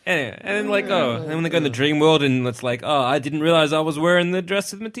going on? Anyway, and then and then when they go in the dream world and it's like, I didn't realize I was wearing the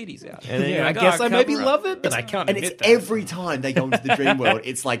dress with my titties out. And then Yeah, you're I like, guess I maybe cover up. love it, but I can't And admit it's that. every time they go into the dream world,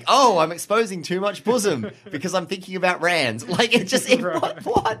 it's like, I'm exposing too much bosom because I'm thinking about Rand. Like, it's just,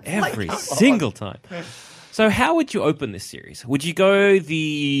 what? Every Like, come on. single time. So how would you open this series? Would you go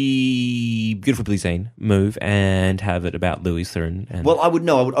the Beautiful Billie Zane move and have it about Louis Theron? And... Well, I would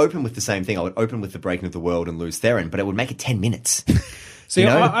open with the same thing. I would open with the breaking of the world and lose Theron, but it would make it 10 minutes. So You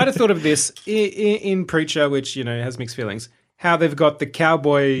know? I'd have thought of this in Preacher, which has mixed feelings. How they've got the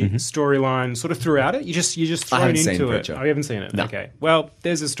cowboy storyline sort of throughout it. You just thrown haven't into seen it. Preacher. Oh, you haven't seen it? No. Okay. Well,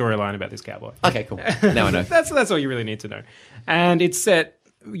 there's a storyline about this cowboy. Okay, cool. Now I know. That's all you really need to know. And it's set,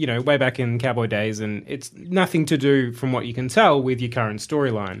 way back in cowboy days, and it's nothing to do, from what you can tell, with your current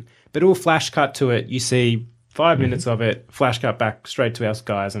storyline. But all flash cut to it. You see 5 minutes of it, flash cut back straight to our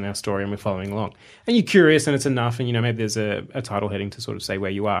guys and our story, and we're following along. And you're curious, and it's enough, and maybe there's a title heading to sort of say where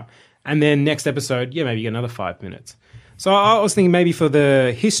you are. And then next episode, maybe you get another 5 minutes. So I was thinking maybe for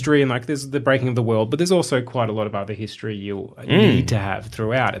the history, and like there's the breaking of the world, but there's also quite a lot of other history you'll need to have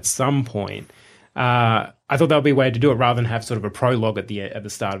throughout at some point. I thought that would be a way to do it rather than have sort of a prologue at the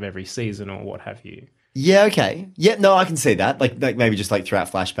start of every season or what have you. Yeah, okay. Yeah, no, I can see that. Like maybe just like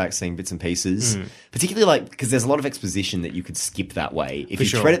throughout flashbacks, seeing bits and pieces. Particularly because there's a lot of exposition that you could skip that way. If For you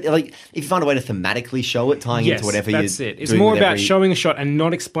sure. tread it, like if you find a way to thematically show it, tying into whatever that's you're it. It's doing more with about every- showing a shot and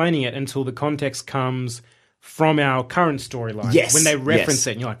not explaining it until the context comes from our current storyline. Yes, When they reference yes.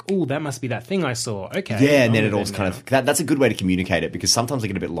 it and you're like, oh, that must be that thing I saw. Okay. Yeah, and then I'll it do all that kind now. of that's a good way to communicate it because sometimes I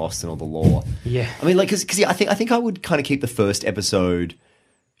get a bit lost in all the lore. Yeah. I mean, like because I think I would kind of keep the first episode.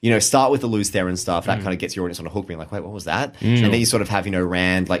 Start with the Luz Theron stuff. That kind of gets your audience on a hook, being like, "Wait, what was that?" And then you sort of have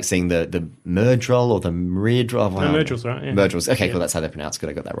Rand like seeing the Myrddraal or the Myrddraal. Myrddraal's right, yeah. Myrddraal's okay, cool. That's how they're pronounced. Good,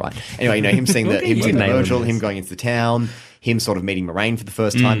 I got that right. Anyway, him seeing the nailing Myrddraal, this. him going into the town, him sort of meeting Moraine for the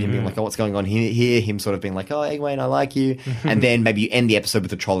first time, him being like, "Oh, what's going on here?" Him sort of being like, "Oh, Egwene, I like you," and then maybe you end the episode with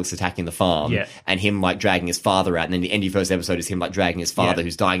the Trollocs attacking the farm, Yeah. and him like dragging his father out, and then the end of your first episode is him like dragging his father Yeah.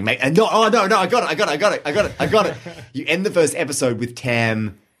 who's dying. And no, I got it. You end the first episode with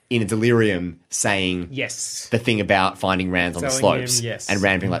Tam in a delirium saying Yes. the thing about finding Rand on the Telling him, slopes, yes. and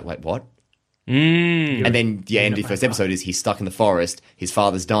Rand being like, "Wait, what?" And then the end of the first episode is he's stuck in the forest, his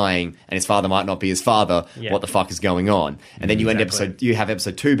father's dying, and his father might not be his father. Yeah. What the fuck is going on? And then you Exactly. you have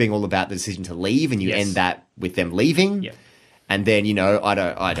episode 2 being all about the decision to leave, and you Yes. end that with them leaving. Yeah. And then,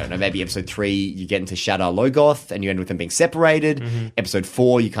 I don't know, maybe episode 3, you get into Shadar Logoth and you end with them being separated. Episode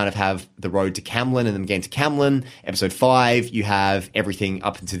 4, you kind of have the road to Camlin and them getting to Camlin. Episode 5, you have everything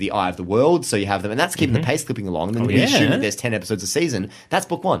up into the Eye of the World. So you have them, and that's keeping the pace clipping along. And then we yeah. assume that there's 10 episodes a season. That's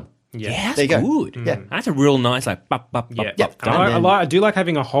book 1. Yeah, There that's you go. good. Yeah. That's a real nice, like, bop, bop, bop, Yeah. bop. Yep. I do like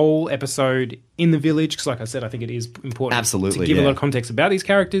having a whole episode in the village because, like I said, I think it is important Absolutely, to give a yeah. lot of context about these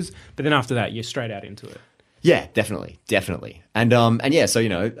characters. But then after that, you're straight out into it. Yeah, definitely. And yeah, so,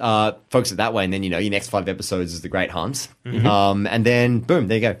 focus it that way. And then, your next 5 episodes is The Great Hunt. And then, boom,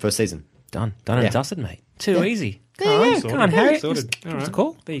 there you go. First season. Done Yeah. and dusted, mate. Too easy. Come on, Come on, Harriet. Sorted. Just All give us a right.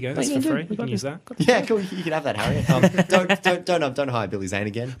 call. There you go. That's for free. You can use that. Yeah, cool. You can have that, Harriet. Don't hire Billy Zane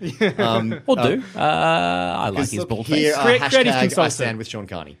again. We'll do. I like his Look, bald here, face. Creative hashtag I consultant. stand with Sean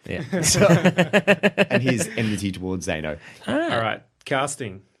Carney. Yeah. And his enmity towards Zano. All right.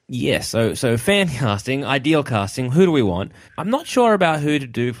 Casting. Yeah, so fan casting, ideal casting, who do we want? I'm not sure about who to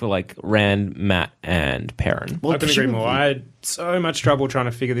do for like Rand, Matt, and Perrin. I couldn't agree more. I had so much trouble trying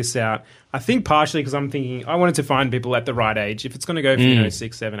to figure this out. I think partially because I'm thinking I wanted to find people at the right age. If it's going to go for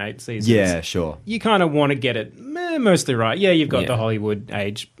 6, 7, 8 seasons, Yeah, sure. you kind of want to get it mostly right. Yeah, you've got the Hollywood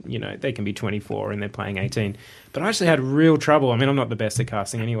age. They can be 24 and they're playing 18. But I actually had real trouble. I mean, I'm not the best at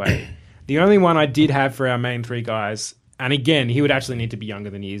casting anyway. The only one I did have for our main three guys. And again, he would actually need to be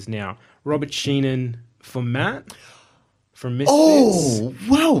younger than he is now. Robert Sheenan for Matt from Misfits. Oh,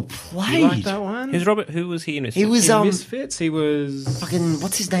 well played. You like that one? Who's Robert? Who was he in Misfits? He was In Misfits, he was fucking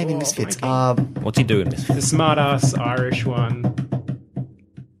what's his name in Misfits? What's he doing in Misfits? the smart-ass Irish one.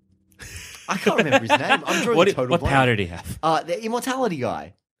 I can't remember his name. I'm drawing a total What blank. power did he have? The immortality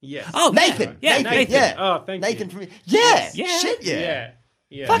guy. Yes. Oh, Nathan. Yeah, Nathan. Nathan. Yeah. Oh, thank Nathan you. from Yeah. Yeah. Shit, yeah.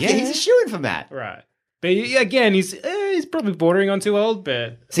 Yeah. Fuck yeah, he's a shoo-in for Matt. Right. But again, he's probably bordering on too old,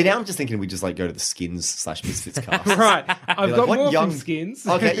 but... See, now I'm just thinking we just like go to the Skins/Misfits cast. Right. I've Be got like, more what from Skins.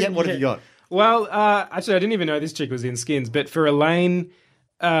 Okay, yeah, what have you got? Well, actually, I didn't even know this chick was in Skins, but for Elaine,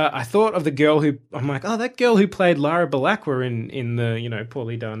 I thought of the girl who... I'm like, that girl who played Lara Balakwa in the,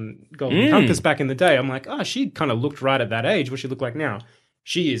 poorly done Golden Compass back in the day. I'm like, she kind of looked right at that age. What she look like now?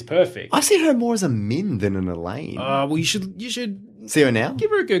 She is perfect. I see her more as a Min than an Elaine. Well, you should See her now?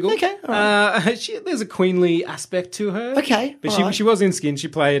 give her a Google. Okay, all there's a queenly aspect to her. Okay, But all she right. she was in Skin. She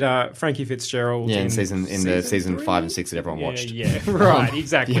played Frankie Fitzgerald. Yeah, in in season three? 5 and 6 that everyone watched. Yeah, right,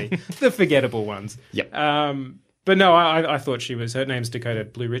 exactly. The forgettable ones. Yep. But no, I thought she was. Her name's Dakota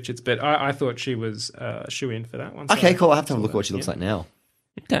Blue Richards, but I thought she was shoe-in for that one. So Okay, cool. I have to have a look at what she looks like now.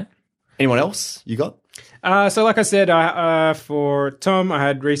 Okay. Anyone else you got? So like I said, for Tom, I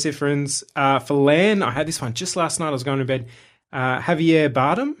had Reese Ifrans. For Lan, I had this one just last night. I was going to bed. Javier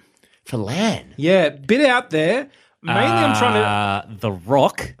Bardem. For Lan. Yeah, bit out there. Mainly I'm trying to... The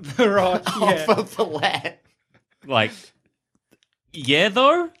Rock. The Rock, yeah. For Lan. Like, yeah,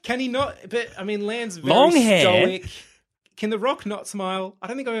 though? Can he not? But, I mean, Lan's very Long hair. stoic. Can The Rock not smile? I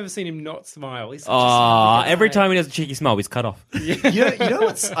don't think I've ever seen him not smile. He's such a Oh, smiling every guy. time he does a cheeky smile, he's cut off. You know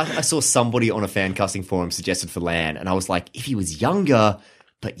what's... I saw somebody on a fan casting forum suggested for Lan, and I was like, if he was younger,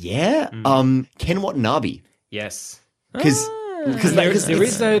 but yeah, Ken Watanabe. Yes. Because There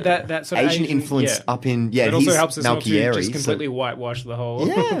is, though, that sort of Asian influence yeah. up in... Yeah, It he's also helps us not to Malkieri, just so- completely whitewash the whole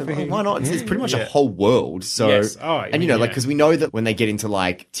Yeah, thing. why not? It's pretty much a Yeah. whole world. So, Yes. Oh, I and mean, like yeah. because we know that when they get into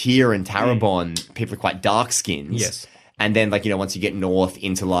like Tyr and Tarabon, people are quite dark skins. Yes. And then like once you get north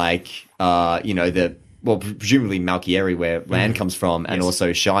into like presumably Malkieri where Lan comes from, and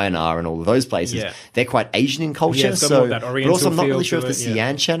also Shinar and all of those places, Yeah. they're quite Asian in culture. Yeah, it's got so, more of that but Oriental also I'm not feel really sure to if the it,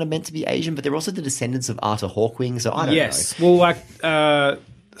 yeah. Xianshan are meant to be Asian, but they're also the descendants of Arthur Hawkwing. So I don't Yes. know. Well, like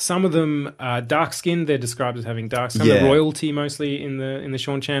some of them are dark skinned. They're described as having dark skin. Yeah. The royalty mostly in the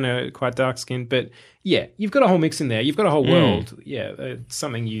Sean Chan are quite dark skinned. But yeah, you've got a whole mix in there. You've got a whole world. Yeah, it's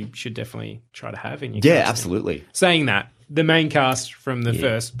something you should definitely try to have in your Yeah, casting. absolutely. Saying that, the main cast from the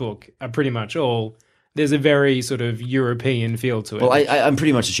first book are pretty much all. There's a very sort of European feel to it. Well, I'm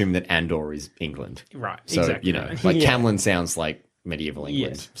pretty much assuming that Andor is England. Right, So, exactly. like Yeah. Camlin sounds like medieval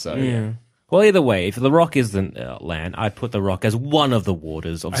England. Yes. So, Yeah. Well, either way, if The Rock is the Lan, I'd put The Rock as one of the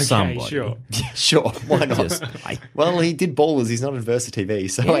warders of Okay, somebody. sure. yeah, sure. Why not? Just- Well, he did Ballers. He's not in Versa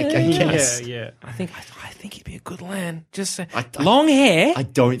TV, so I guess. Yeah. I think he'd be a good Lan. Just long hair. I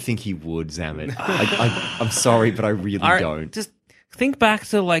don't think he would, Zamet. I'm sorry, but I really All right, don't. Just think back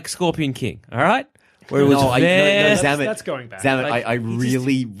to like Scorpion King. All right, where it was no, very- Zamet. That's going back. Zamet, Like, I he just-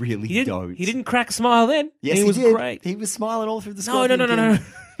 really he don't. didn't. He didn't crack a smile then. Yes, he was did. great. He was smiling all through the No, Scorpion no. King.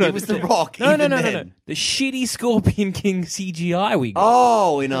 It was The Rock. No. even then. The shitty Scorpion King CGI we got.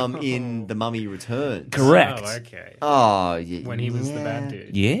 Oh, in The Mummy Returns. Correct. Oh, okay. Oh, yeah. When he was the bad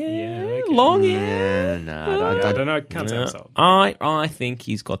dude. Yeah, okay. long hair. Yeah, no, I don't know. Can't say I'm sold. I think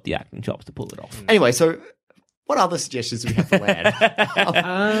he's got the acting chops to pull it off. Anyway, so what other suggestions do we have for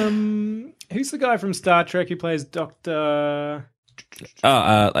Lan? Who's the guy from Star Trek who plays Doctor?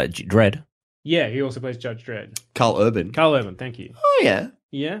 Dread. Yeah, he also plays Judge Dredd. Carl Urban. Carl Urban, thank you. Oh, yeah.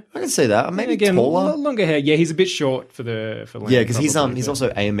 Yeah, I can see that. Maybe again, taller. longer hair. Yeah, he's a bit short for Lan, Yeah, because he's probably, he's but- also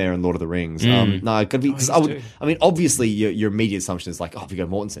Aemir in Lord of the Rings. No, it could be because he's too. I mean, obviously, your immediate assumption is like, oh, Viggo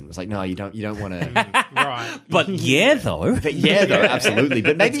Mortensen. It's like, no, you don't want to. right. But yeah, though. But yeah, though, absolutely.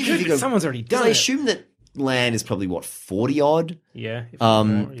 But maybe Good, Viggo. someone's already Because done I it. assume that Lan is probably 40 odd. Yeah, if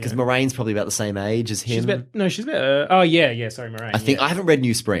Because yeah. Moraine's probably about the same age as him. She's about. Oh yeah. Sorry, Moraine. I think yeah. I haven't read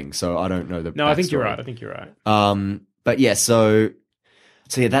New Spring, so I don't know the. No, I think you're backstory. right. But yeah, so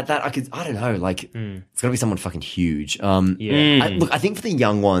So yeah, that I don't know, like it's gonna be someone fucking huge. Yeah. I think for the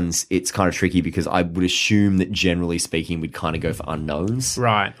young ones, it's kind of tricky because I would assume that generally speaking, we'd kind of go for unknowns,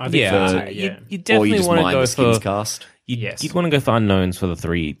 Right. I think Yeah, so, you yeah. or you definitely just want to mind go the skins for. cast. Yes. You'd want to go for unknowns for the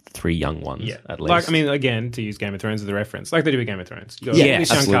three young ones, Yeah, at least. like I mean, again, to use Game of Thrones as a reference, like they do with Game of Thrones. You got Yeah, this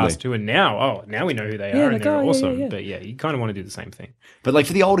young absolutely. cast who are now we know who they are and they're awesome. But yeah, you kind of want to do the same thing. But like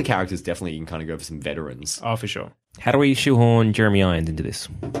for the older characters, definitely you can kind of go for some veterans. Oh, for sure. How do we shoehorn Jeremy Irons into this?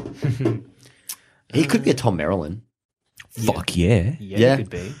 He could be a Tom Maryland. Fuck yeah. Yeah. It could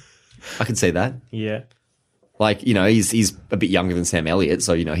be. I could see that. Yeah, Like, you know, he's a bit younger than Sam Elliott,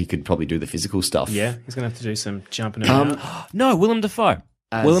 so, you know, he could probably do the physical stuff. yeah. He's gonna have to do some jumping around. No, Willem Dafoe.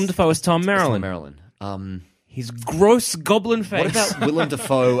 Willem Dafoe is Tom Tom Maryland. Maryland. His gross goblin face. What about Willem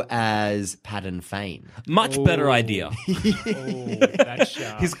Dafoe as Padden Fane? Much better idea. Oh, that's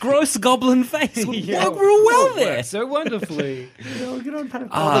sharp. His gross goblin face would Yeah. work real well there. Worked so wonderfully.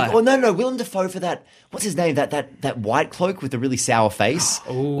 No, Willem Dafoe for that. What's his name? That white cloak with the really sour face.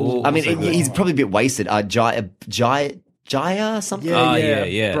 Oh, I mean, he's probably a bit wasted. Jaya something.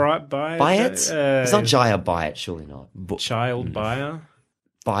 yeah. Bayet? It's not Jaya Bayet, surely not. Child buyer.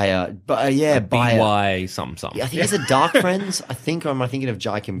 Bayer, Bayer. BY something. I think it's a Dark Friends. I think, or am I thinking of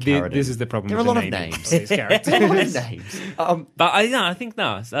Jaikim Carradine? This is the problem. There are a with lot the of naming names. of these characters. There are a lot of names. But I think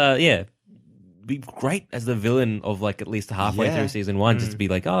no. Yeah. Be great as the villain of like at least halfway Yeah. through season one, just to be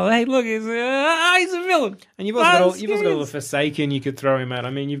like, oh, hey, look, he's a villain. And you've also got all the Forsaken you could throw him at. I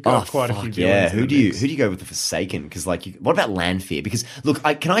mean, you've got quite a few villains. Yeah, in who the do you mix. go with the Forsaken? Because like, what about Lanfear? Because look,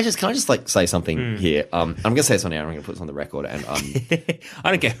 can I just like say something here? I'm gonna say this on air. I'm gonna put this on the record, and I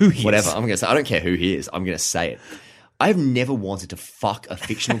don't care who he whatever. is. I'm gonna say I don't care who he is. I'm gonna say it. I've never wanted to fuck a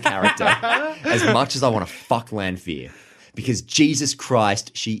fictional character as much as I want to fuck Lanfear. Because Jesus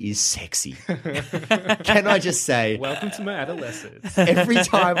Christ, she is sexy. Can I just say, Welcome to my adolescence. every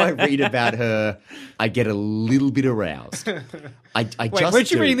time I read about her, I get a little bit aroused. I Wait, just weren't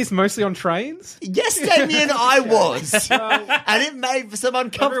you do. reading this mostly on trains? Yes, Damien, I was. And it made for some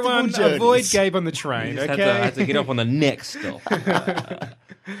uncomfortable Everyone, journeys. avoid Gabe on the train, Had okay? to get up on the next stop.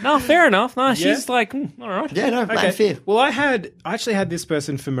 No, fair enough. No, she's like, all right. Yeah, no, Okay. Lanfear. Well, I actually had this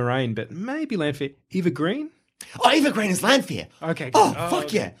person for Moraine, but maybe Lanfear. Eva Green? Oh, Eva Green is Lanfear. Okay, good. Oh, Oh, fuck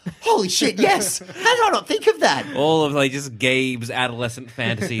okay. yeah. Holy shit, yes. How did I not think of that? All of like just Gabe's adolescent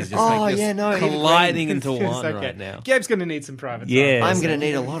fantasies just Oh, like yeah, no, Eva colliding into It's one okay. right now. Gabe's going to need some private time. Yeah. I'm going to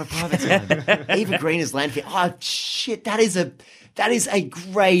need a lot of private time. Eva Green is Lanfear. Oh, shit, that is a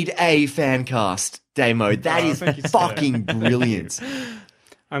grade A fan cast, Damo. That is thank you, sir. fucking brilliant.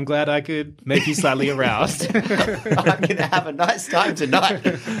 I'm glad I could make you slightly aroused. I'm going to have a nice time tonight.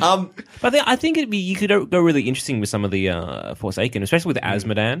 But I think you could go really interesting with some of the Forsaken, especially with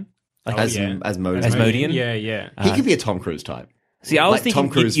Asmodan. Like, As Asmodean. Asmodean? Yeah, yeah. He could be a Tom Cruise type. see, I was like thinking Tom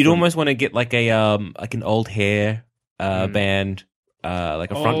Cruise you'd from- almost want to get like an old hair band,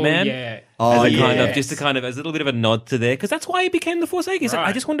 like a front man. Yeah. Oh, As a kind yeah. of, just a kind of as a little bit of a nod to there, because that's why he became the Forsaken. He's like, I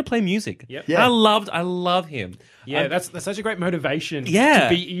Right. just wanted to play music. Yep. Yeah. I love him. Yeah, that's such a great motivation Yeah. to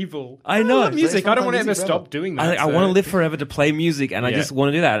be evil. I know. love music. I don't want to ever Music forever. stop doing that. I want to live forever to play music, and I Yeah. just want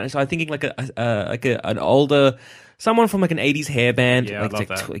to do that. And so I'm thinking like an older, someone from like an '80s hair band, Yeah, I'd like,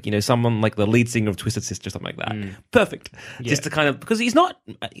 love that. like, you know, someone like the lead singer of Twisted Sister, something like that. Perfect. Just to kind of, because he's not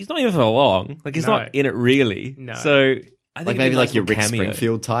even for long. Like he's No. not in it really. No. So I think Like it'd be maybe a like nice your little Rick cameo.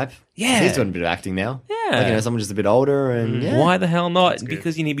 Springfield type. Yeah. He's doing a bit of acting now. Yeah. Like, you know, someone just a bit older and yeah. Why the hell not?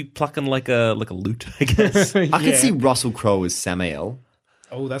 Because you need to be plucking like a lute, I guess. I could see Russell Crowe as Samael.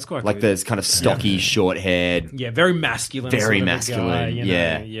 Oh, that's quite Like good. this kind of stocky, short haired. Yeah, very masculine. Very sort of a masculine, guy, you know,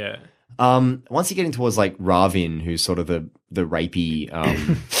 yeah. Yeah. Once you're getting towards like Ravin, who's sort of the rapey,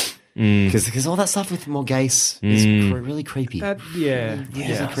 because all that stuff with Morghese is really creepy. Yeah.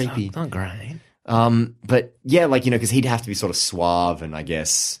 Really creepy. Not great. But yeah, like, you know, because he'd have to be sort of suave, and I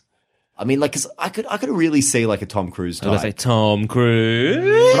guess, I mean, like, because I could really see like a Tom Cruise I was type. like Tom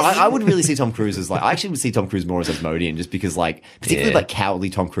Cruise. But I would really see Tom Cruise as like, I actually would see Tom Cruise more as Asmodean, just because like, particularly Yeah. like cowardly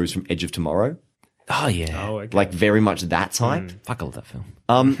Tom Cruise from Edge of Tomorrow, Oh yeah. Oh, okay. like very much that type. Fuck, I love that film.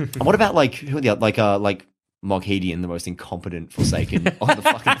 What about like who are the like Moghedian, the most incompetent Forsaken on the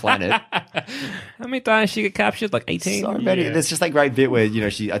fucking planet? How many times she get captured? Like 18? So many. There's just that great bit where, you know,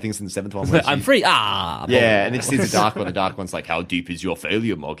 I think it's in the seventh one. Where I'm she- free. Yeah, and then she sees the dark one. The dark one's like, "How deep is your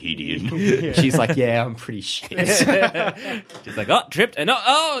failure, Moghedian?" She's like, "Yeah, I'm pretty shit." She's like, oh, tripped, and now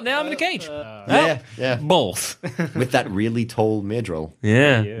I'm in a cage. yeah. Both. With that really tall Myrdril,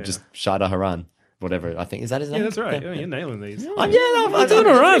 Yeah. just Shada Haran, whatever. I think is that his name? Yeah, that's right. Yeah, you're nailing these. I'm doing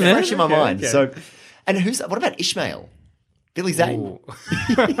all right, man. fresh in my mind. okay. So, and what about Ishmael? Billy Zane. Ooh.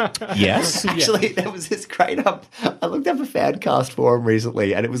 Yes. Actually, there was this great I looked up a fan cast for him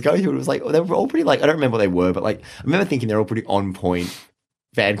recently, and it was going through. It was like they were all pretty like I don't remember what they were, but like I remember thinking they're all pretty on point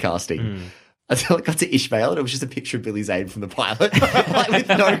fan casting. Until it got to Ishmael, and it was just a picture of Billy Zane from the pilot, like with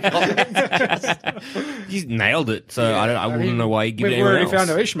no comment. You nailed it. So I wouldn't know why you give it We've anyone already else.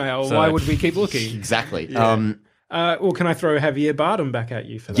 found Ishmael. So- Why would we keep looking? Exactly. Or can I throw Javier Bardem back at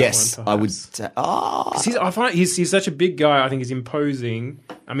you for that Yes, one? I would. perhaps? 'Cause I find he's such a big guy. I think he's imposing.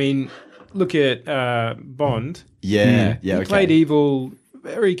 I mean, look at Bond. Yeah, yeah. He played evil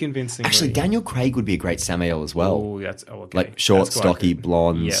very convincingly. Actually, Daniel Craig would be a great Samuel as well. Oh, that's okay. Like short, That's quite stocky, good.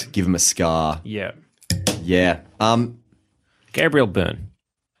 blonde. Yeah. Give him a scar. Yeah. Yeah. Gabriel Byrne.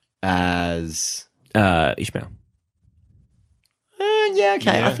 As Ishmael. yeah,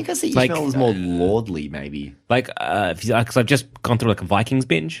 okay. Yeah. I think I see Like, Ishmael as more lordly, maybe. Like, because I've just gone through like a Vikings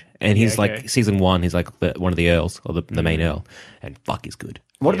binge, and he's okay. like season 1. He's like one of the earls or the main earl, and fuck, is good.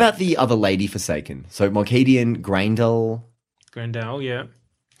 What about the other lady Forsaken? So Morkadian, Graendal. Grandal, yeah.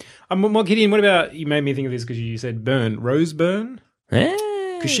 Mark Gideon, what about, you made me think of this because you said Byrne. Rose Byrne?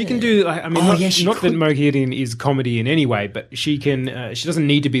 Because she can do, I mean, Oh, not, yeah, she not could. that Mo Gideon is comedy in any way, but she can, she doesn't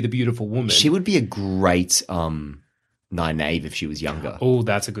need to be the beautiful woman. She would be a great Nynaeve if she was younger. Oh,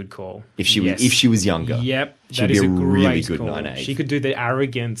 that's a good call. If she Yes. was younger. Yep. She that would is be a great really good call. Nynaeve. She could do the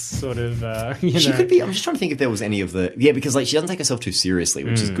arrogance sort of, you She know. could be. I'm just trying to think if there was any of the. Yeah, because like she doesn't take herself too seriously,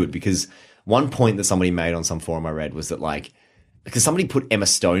 which is good. Because one point that somebody made on some forum I read was that like. Because somebody put Emma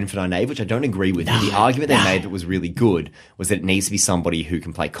Stone for Nynaeve, which I don't agree with. The argument they made that was really good was that it needs to be somebody who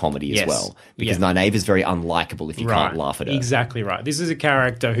can play comedy as Yes. well. Because Yeah. Nynaeve is very unlikable if you can't laugh at her. Exactly right. This is a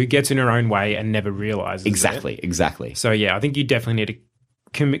character who gets in her own way and never realizes Exactly, it. exactly. So yeah, I think you definitely need a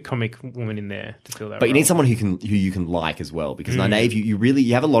comic woman in there to fill that But you role. need someone who you can like as well. Because Nynaeve,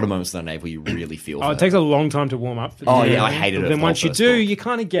 you have a lot of moments with Nynaeve where you really feel. Oh, for it her. takes a long time to warm up. Oh, yeah, I hated it But for then the once you first do, book. you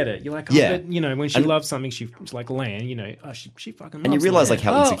kind of get it. You're like, oh, Yeah. but, you know, when she loves something, she's like Lan, you know, oh, she fucking loves and you realize Lan. like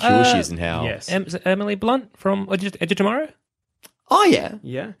how insecure she is and how. Yes. Is it Emily Blunt from Edge of Tomorrow? Oh yeah.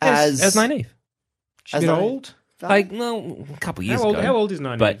 Yeah. As Nynaeve. She's a as bit Nynaeve. old. Like, no, a couple years How ago. old is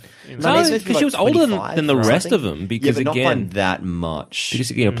Nynaeve? But In Nynaeve's no, supposed to be, because she was like, older 25 than the or rest something. of them. Because yeah, but again, not by that much.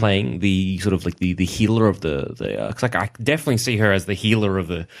 because you know, playing the sort of like the healer of the cause like I definitely see her as the healer of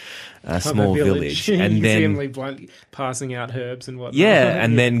a small village, You and see then Emily Blunt passing out herbs and whatnot. yeah,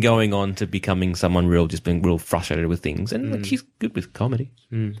 and then going on to becoming someone just being real frustrated with things, and like, she's good with comedy.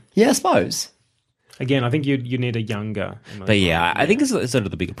 Yeah, I suppose. Again, I think you need a younger. But yeah, I think it's sort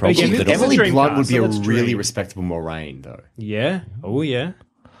of the bigger problem. again, that this is Emily a dream Blunt would cast, be so a let's really dream. respectable Moraine, though. Yeah. Oh yeah.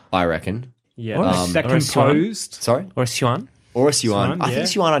 I reckon. Yeah. Or that or a Swan. composed. Sorry? or Sian. Or a Siuan. Siuan, I yeah. think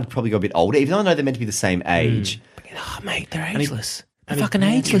Siuan I'd probably go a bit older, even though I know they're meant to be the same age. Oh, mate, they're ageless. They're and fucking it-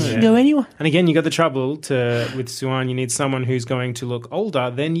 ageless. yeah. You can go anywhere. And again, you got the trouble with Suan. You need someone who's going to look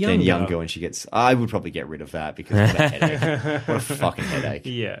older than younger. Then younger when she gets. I would probably get rid of that because what a headache. What a fucking headache.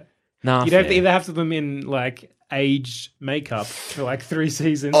 Yeah. Nah, You'd have to fair. either have to them in like aged makeup for like 3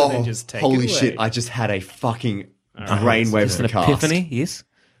 seasons and then just take holy it away. shit! I just had a fucking brainwave Just of an a cast epiphany, yes.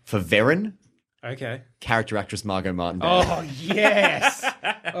 for Varen, Okay. character actress Margot Martin. Oh yes.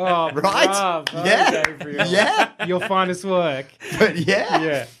 Oh Right? bravo, Yeah. Gabriel. Yeah. Your finest work. But yeah.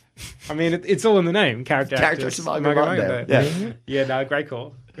 Yeah. I mean, it's all in the name. Character Character actress. actress Margot Martin. Yeah. Yeah. No, great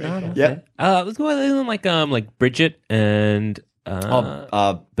call. Great call. Yep. Let's go like Bridget and Yeah,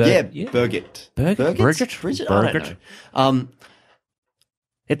 yeah. Birgit. Birgit? Bridget? I don't know.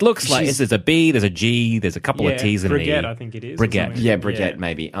 it looks like she's- there's a B, there's a G, there's a couple of T's and Brigitte, an E. I think it is. or Brigitte. something. Yeah, Brigitte,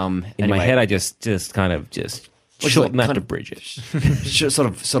 maybe. In Anyway, my head, I just kind of she's shorten like that kind to of- Bridget. she's sort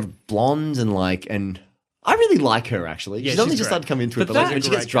of blonde and I really like her actually. Yeah, she's only she's just great. started to come into it, But but like, that- when she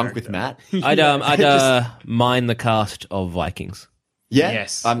gets Great drunk with Matt, character. I'd mind the cast of Vikings. yeah,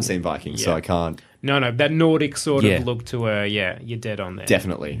 Yes. I haven't seen Vikings, so Yeah. I can't No, that Nordic sort Yeah. of look to her. Yeah, you're dead on there.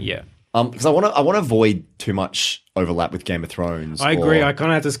 definitely. Yeah. Because I want to avoid too much overlap with Game of Thrones. I agree. or- I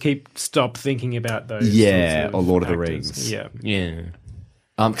kind of have to stop thinking about those. Yeah, sorts or Lord of the actors. Rings. Yeah. Yeah.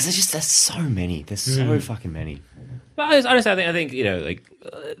 because there's so many. There's so fucking many. But I think you know, like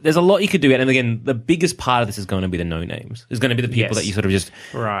there's a lot you could do, and again, the biggest part of this is going to be the no names. It's going to be the people Yes. that you sort of just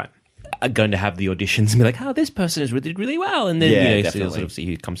Right. are going to have the auditions and be like, oh, this person is did really well, and then Yeah, you know, definitely. sort of see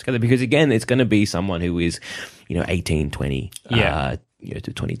who comes together. Because again, it's going to be someone who is, 18, 20, Yeah.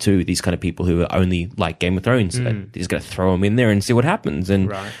 to 22. These kind of people who are only like Game of Thrones. They're just going to throw them in there and see what happens, and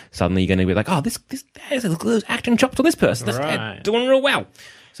Right. suddenly you're going to be like, oh, this there's acting chops on this person. That's Right. doing real well.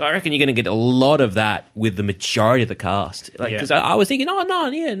 So I reckon you're going to get a lot of that with the majority of the cast. Because I was thinking,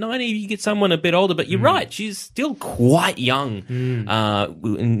 90, you get someone a bit older, but you're right, she's still quite young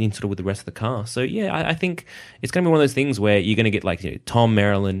in sort of with the rest of the cast. So yeah, I think it's going to be one of those things where you're going to get like Tom,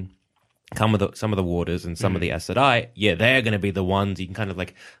 Marilyn, some of the Waters and some of the Aes Sedai. Yeah, they're going to be the ones you can kind of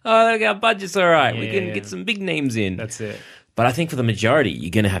like, our budget's all right. We can get some big names in. That's it. But I think for the majority,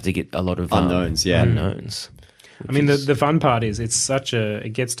 you're going to have to get a lot of unknowns. Unknowns. I mean, the fun part is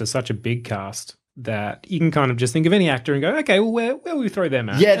it gets to such a big cast that you can kind of just think of any actor and go, okay, well, where will we throw them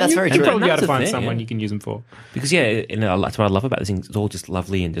at? Yeah, that's very true. You'll probably be able to That's the find thing, someone you can use them for. Because, that's what I love about this thing. It's all just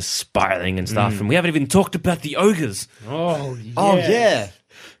lovely and just spiraling and stuff. And we haven't even talked about the ogres. Oh, yeah. Oh, yeah.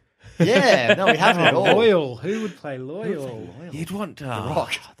 Yeah, no, we haven't at all. Loyal. Who would play Loyal? You'd want The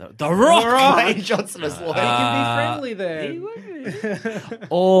Rock. The Rock. Dwayne Johnson as Loyal. They can be friendly then.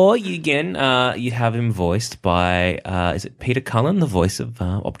 Or you have him voiced by, is it Peter Cullen, the voice of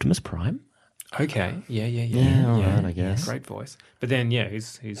Optimus Prime? Okay. Yeah, all right, I guess. Great voice. But then,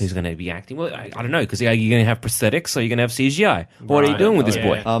 who's Who's going to be acting? Well, I don't know, because are you going to have prosthetics or are you going to have CGI? What are you doing with this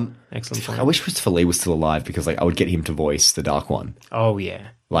boy? Excellent I point. wish Christopher Lee was still alive because I would get him to voice the Dark One. Oh, yeah.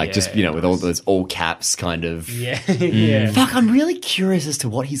 With all those all caps kind of. Yeah. Yeah. Fuck, I'm really curious as to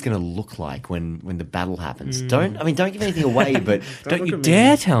what he's going to look like when the battle happens. Don't give anything away, but Don't you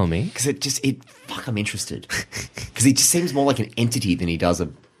dare tell me. because I'm interested. Because he just seems more like an entity than he does a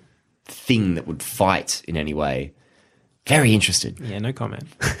thing that would fight in any way. Very interested. Yeah, no comment.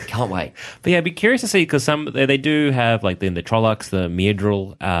 Can't wait. But yeah, I'd be curious to see because they do have like the Trollocs, the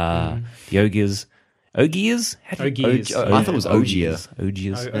Meadril, the Ogres. Ogiers? Ogiers. I thought it was Ogier.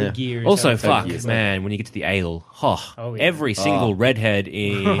 Ogiers. Ogier is Also, how- fuck, Ogiers. man, when you get to the ale, yeah. every single redhead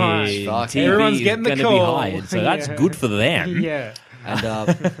in Fuck. TV Everyone's is getting the going to be call. hired. So that's Yeah. good for them. Yeah.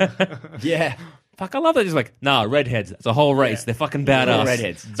 And yeah. Fuck, I love that. It's like, nah, redheads. It's a whole race. They're fucking badass.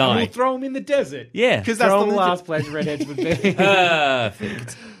 Redheads. Die. We'll throw them in the desert. Yeah. Because that's Throw the 'em in the last place redheads would be.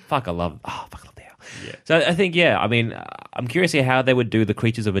 Perfect. Fuck, I love the ale. Yeah. So I think, I mean, I'm curious to see how they would do the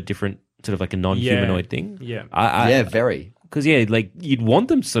creatures of a different, sort of like a non-humanoid thing. Yeah. Yeah, very. Because, like, you'd want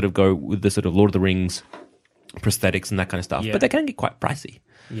them to sort of go with the sort of Lord of the Rings prosthetics and that kind of stuff. Yeah. But they can get quite pricey.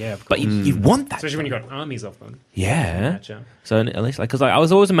 Yeah, of But course. you want that. Especially when you've got armies of them. Yeah. Gotcha. So at least, like, because I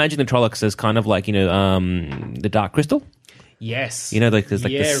was always imagining the Trollocs as kind of like, the Dark Crystal. Yes. Like there's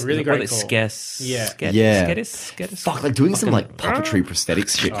like yeah, this, really what great are they, call. Skedis? Fuck, like doing some like puppetry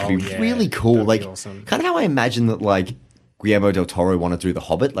prosthetics shit could be yeah. really cool. That'd be Like, awesome. kind of how I imagine that like Guillermo del Toro wanted to do The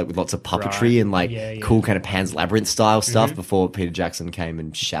Hobbit, like with lots of puppetry Right. and like Yeah, yeah. cool kind of Pan's Labyrinth style stuff before Peter Jackson came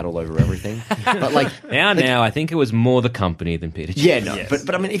and shat all over everything. But like, Now, I think it was more the company than Peter Jackson. yeah, no,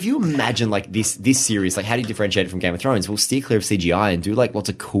 but I mean, if you imagine like this series, like how do you differentiate it from Game of Thrones? Well, steer clear of CGI and do like lots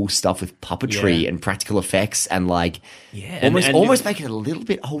of cool stuff with puppetry Yeah. and practical effects and like and almost make it a little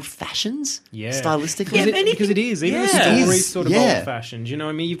bit old fashioned, stylistically. Because it is. Even the Yeah. story's sort of Yeah. old fashioned. You know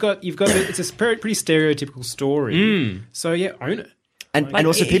what I mean? You've got it's a pretty stereotypical story. So yeah, own it. And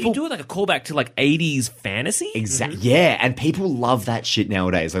also people you do it like a callback to like 80s fantasy. Exactly. Yeah, and people love that shit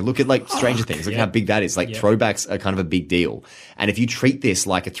nowadays. Like, look at like Stranger Things. Look how big that is. Like, throwbacks are kind of a big deal. And if you treat this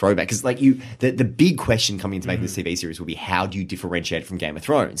like a throwback, because like the big question coming into making this TV series will be how do you differentiate it from Game of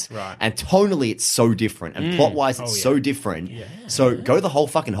Thrones? Right. And tonally, it's so different, and plot wise, it's so different. So go the whole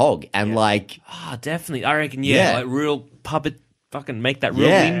fucking hog, and like, Oh, definitely. I reckon, Yeah. like real puppet, fucking make that real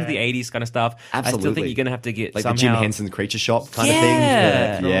Yeah. into the 80s kind of stuff. I still Absolutely. think you're going to have to get like somehow... the Jim Henson Creature Shop kind of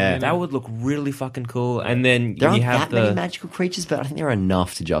Yeah. thing. Yeah. That would look really fucking cool. And then There you aren't have that many magical creatures, but I think there are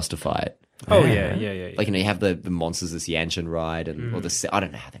enough to justify it. Oh yeah. Like, you have the monsters, this Yanshan ride, and or the I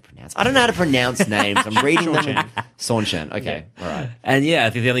don't know how they pronounce. I don't know how to pronounce names. I'm reading them. Saunchan. Okay, all right. And I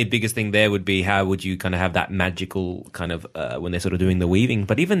think the only biggest thing there would be how would you kind of have that magical kind of when they're sort of doing the weaving.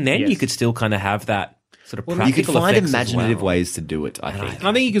 But even then, you could still kind of have that sort of practical You could find effects as imaginative well. ways to do it, I think. And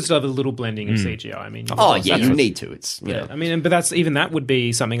I think you could still have a little blending of CGI. I mean, Oh, yeah, you need to. It's, you know. I mean, but that would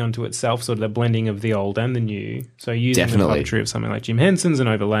be something unto itself, sort of the blending of the old and the new. So using Definitely. the puppetry of something like Jim Henson's and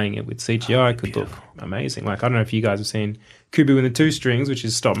overlaying it with CGI could look amazing. Like, I don't know if you guys have seen Kubu and the Two Strings, which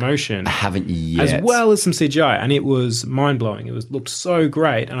is stop motion. I haven't yet. As well as some CGI, and it was mind-blowing. It looked so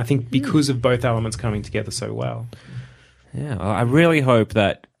great, and I think because of both elements coming together so well. Yeah, well, I really hope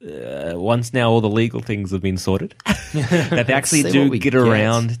that once now all the legal things have been sorted, that they actually see do what we get get.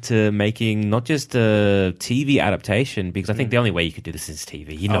 around to making not just a TV adaptation, because I think the only way you could do this is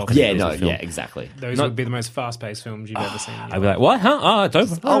TV. You're not going to Yeah, do this no, as a film. yeah, exactly. Those would be the most fast-paced films you've ever seen. I'd be like, what? Huh? Oh, it's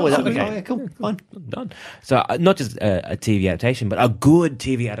over. Oh, well, okay. yeah, cool. Fine. Done. So not just a TV adaptation, but a good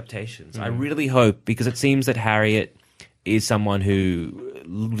TV adaptation. So I really hope, because it seems that Harriet is someone who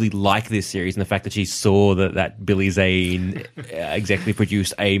really like this series and the fact that she saw that Billy Zane executively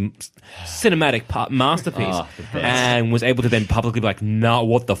produced a cinematic masterpiece and was able to then publicly be like, "No,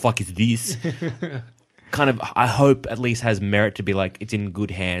 what the fuck is this?" Kind of, I hope at least has merit to be like, it's in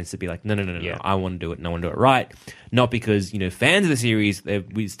good hands to be like, no, I want to do it and I want to do it right. Not because, fans of the series,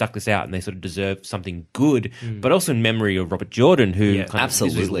 we stuck this out and they sort of deserve something good, but also in memory of Robert Jordan, who kind of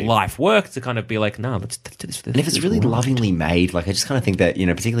is his life work to kind of be like, no, let's do this. And if it's really lovingly made, like I just kind of think that,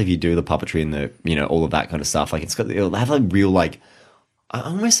 particularly if you do the puppetry and the, all of that kind of stuff, like it'll have a real like, I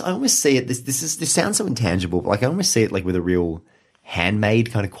almost see it, this sounds so intangible, but like I almost see it like with a real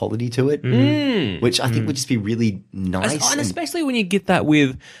handmade kind of quality to it, which I think would just be really nice. And especially when you get that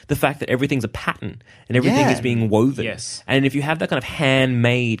with the fact that everything's a pattern and everything is being woven. Yes. And if you have that kind of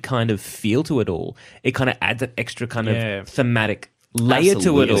handmade kind of feel to it all, it kind of adds that extra kind of thematic layer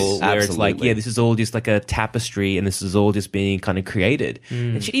to it all, where it's like, this is all just like a tapestry and this is all just being kind of created.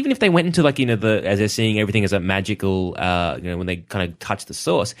 And even if they went into like, as they're seeing everything as a magical, when they kind of touch the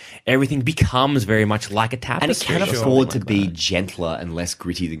source, everything becomes very much like a tapestry. And it can afford to be gentler and less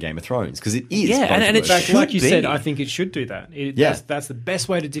gritty than Game of Thrones, because it is. Yeah, and in fact, like you said, I think it should do that. That's the best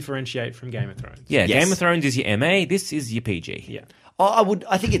way to differentiate from Game of Thrones. Yeah, Game of Thrones is your MA, this is your PG. Yeah.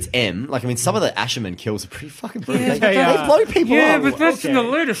 I think it's M. Like, I mean, some of the Asherman kills are pretty fucking brutal. They blow people up. Yeah, but that's in the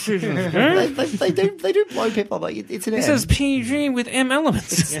later seasons. They do blow people up. Like, it's an M. This is PG with M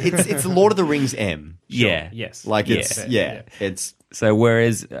elements. It's Lord of the Rings M. Sure. Yeah. Yes. Like, it's... So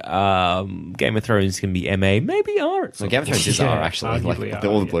whereas Game of Thrones can be MA, maybe R. So Game of Thrones is R, actually. Like,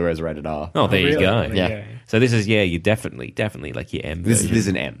 all the Blu-rays are rated R. Oh, there you go. Yeah. So this is, you definitely like your M This version. is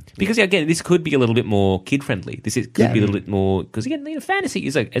an M. Because, again, this could be a little bit more kid-friendly. Could be a little bit more... Because, again, fantasy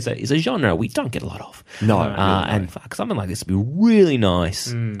is a genre we don't get a lot of. No. And something like this would be really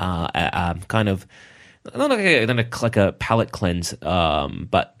nice. Kind of... Not like a palate cleanse,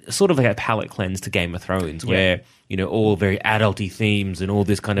 but sort of like a palate cleanse to Game of Thrones, where, all very adulty themes and all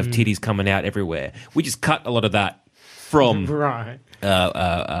this kind of titties coming out everywhere. We just cut a lot of that from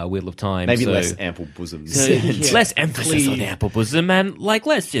Wheel of Time. Maybe less ample bosoms. Less emphasis on ample bosom, and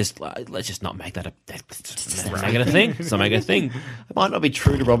let's just not make that make it a thing. Let's not make it a thing. It might not be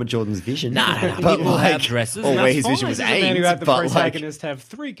true to Robert Jordan's vision. No. But people have dresses, or and where that's his vision fine. was The man who aimed. had the But protagonist have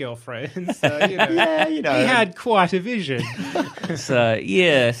 3 girlfriends. So, he had quite a vision. So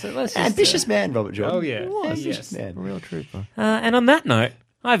let's just, ambitious man, Robert Jordan. Oh, yeah. Ambitious man. real trooper. And on that note,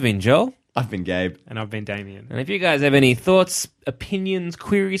 I've been Joel. I've been Gabe. And I've been Damien. And if you guys have any thoughts, opinions,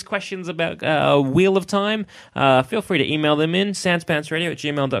 queries, questions about Wheel of Time, feel free to email them in,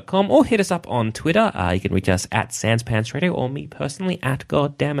 sanspantsradio@gmail.com, or hit us up on Twitter. You can reach us at sanspantsradio, or me personally at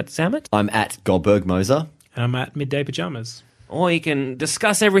goddammit. I'm at Goldberg Moser. And I'm at Midday Pajamas. Or you can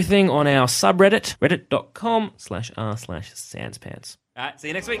discuss everything on our subreddit, reddit.com/r/sanspants. All right, see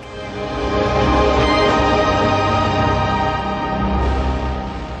you next week.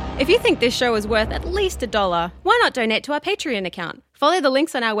 If you think this show is worth at least $1, why not donate to our Patreon account? Follow the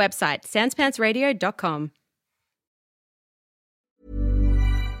links on our website, sanspantsradio.com.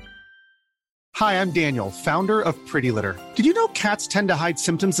 Hi, I'm Daniel, founder of Pretty Litter. Did you know cats tend to hide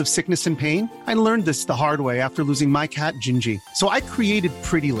symptoms of sickness and pain? I learned this the hard way after losing my cat, Gingy. So I created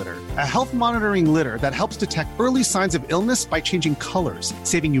Pretty Litter, a health monitoring litter that helps detect early signs of illness by changing colors,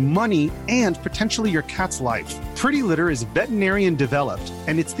 saving you money and potentially your cat's life. Pretty Litter is veterinarian developed,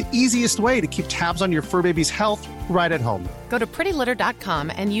 and it's the easiest way to keep tabs on your fur baby's health right at home. Go to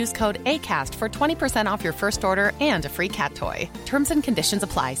prettylitter.com and use code ACAST for 20% off your first order and a free cat toy. Terms and conditions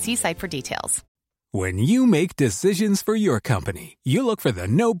apply. See site for details. When you make decisions for your company, you look for the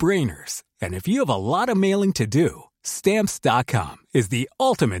no-brainers. And if you have a lot of mailing to do, Stamps.com is the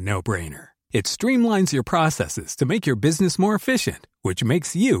ultimate no-brainer. It streamlines your processes to make your business more efficient, which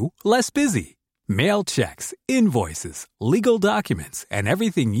makes you less busy. Mail checks, invoices, legal documents, and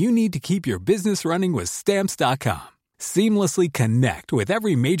everything you need to keep your business running with Stamps.com. Seamlessly connect with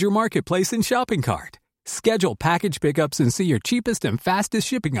every major marketplace and shopping cart. Schedule package pickups and see your cheapest and fastest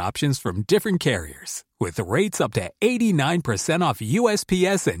shipping options from different carriers. With rates up to 89% off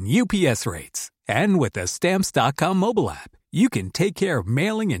USPS and UPS rates. And with the Stamps.com mobile app, you can take care of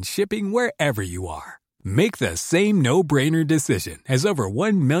mailing and shipping wherever you are. Make the same no-brainer decision as over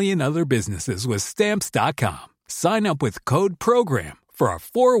 1 million other businesses with Stamps.com. Sign up with code PROGRAM for a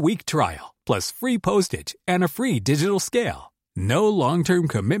 4-week trial, plus free postage and a free digital scale. No long-term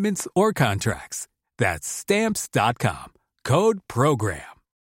commitments or contracts. That's Stamps.com. Code PROGRAM.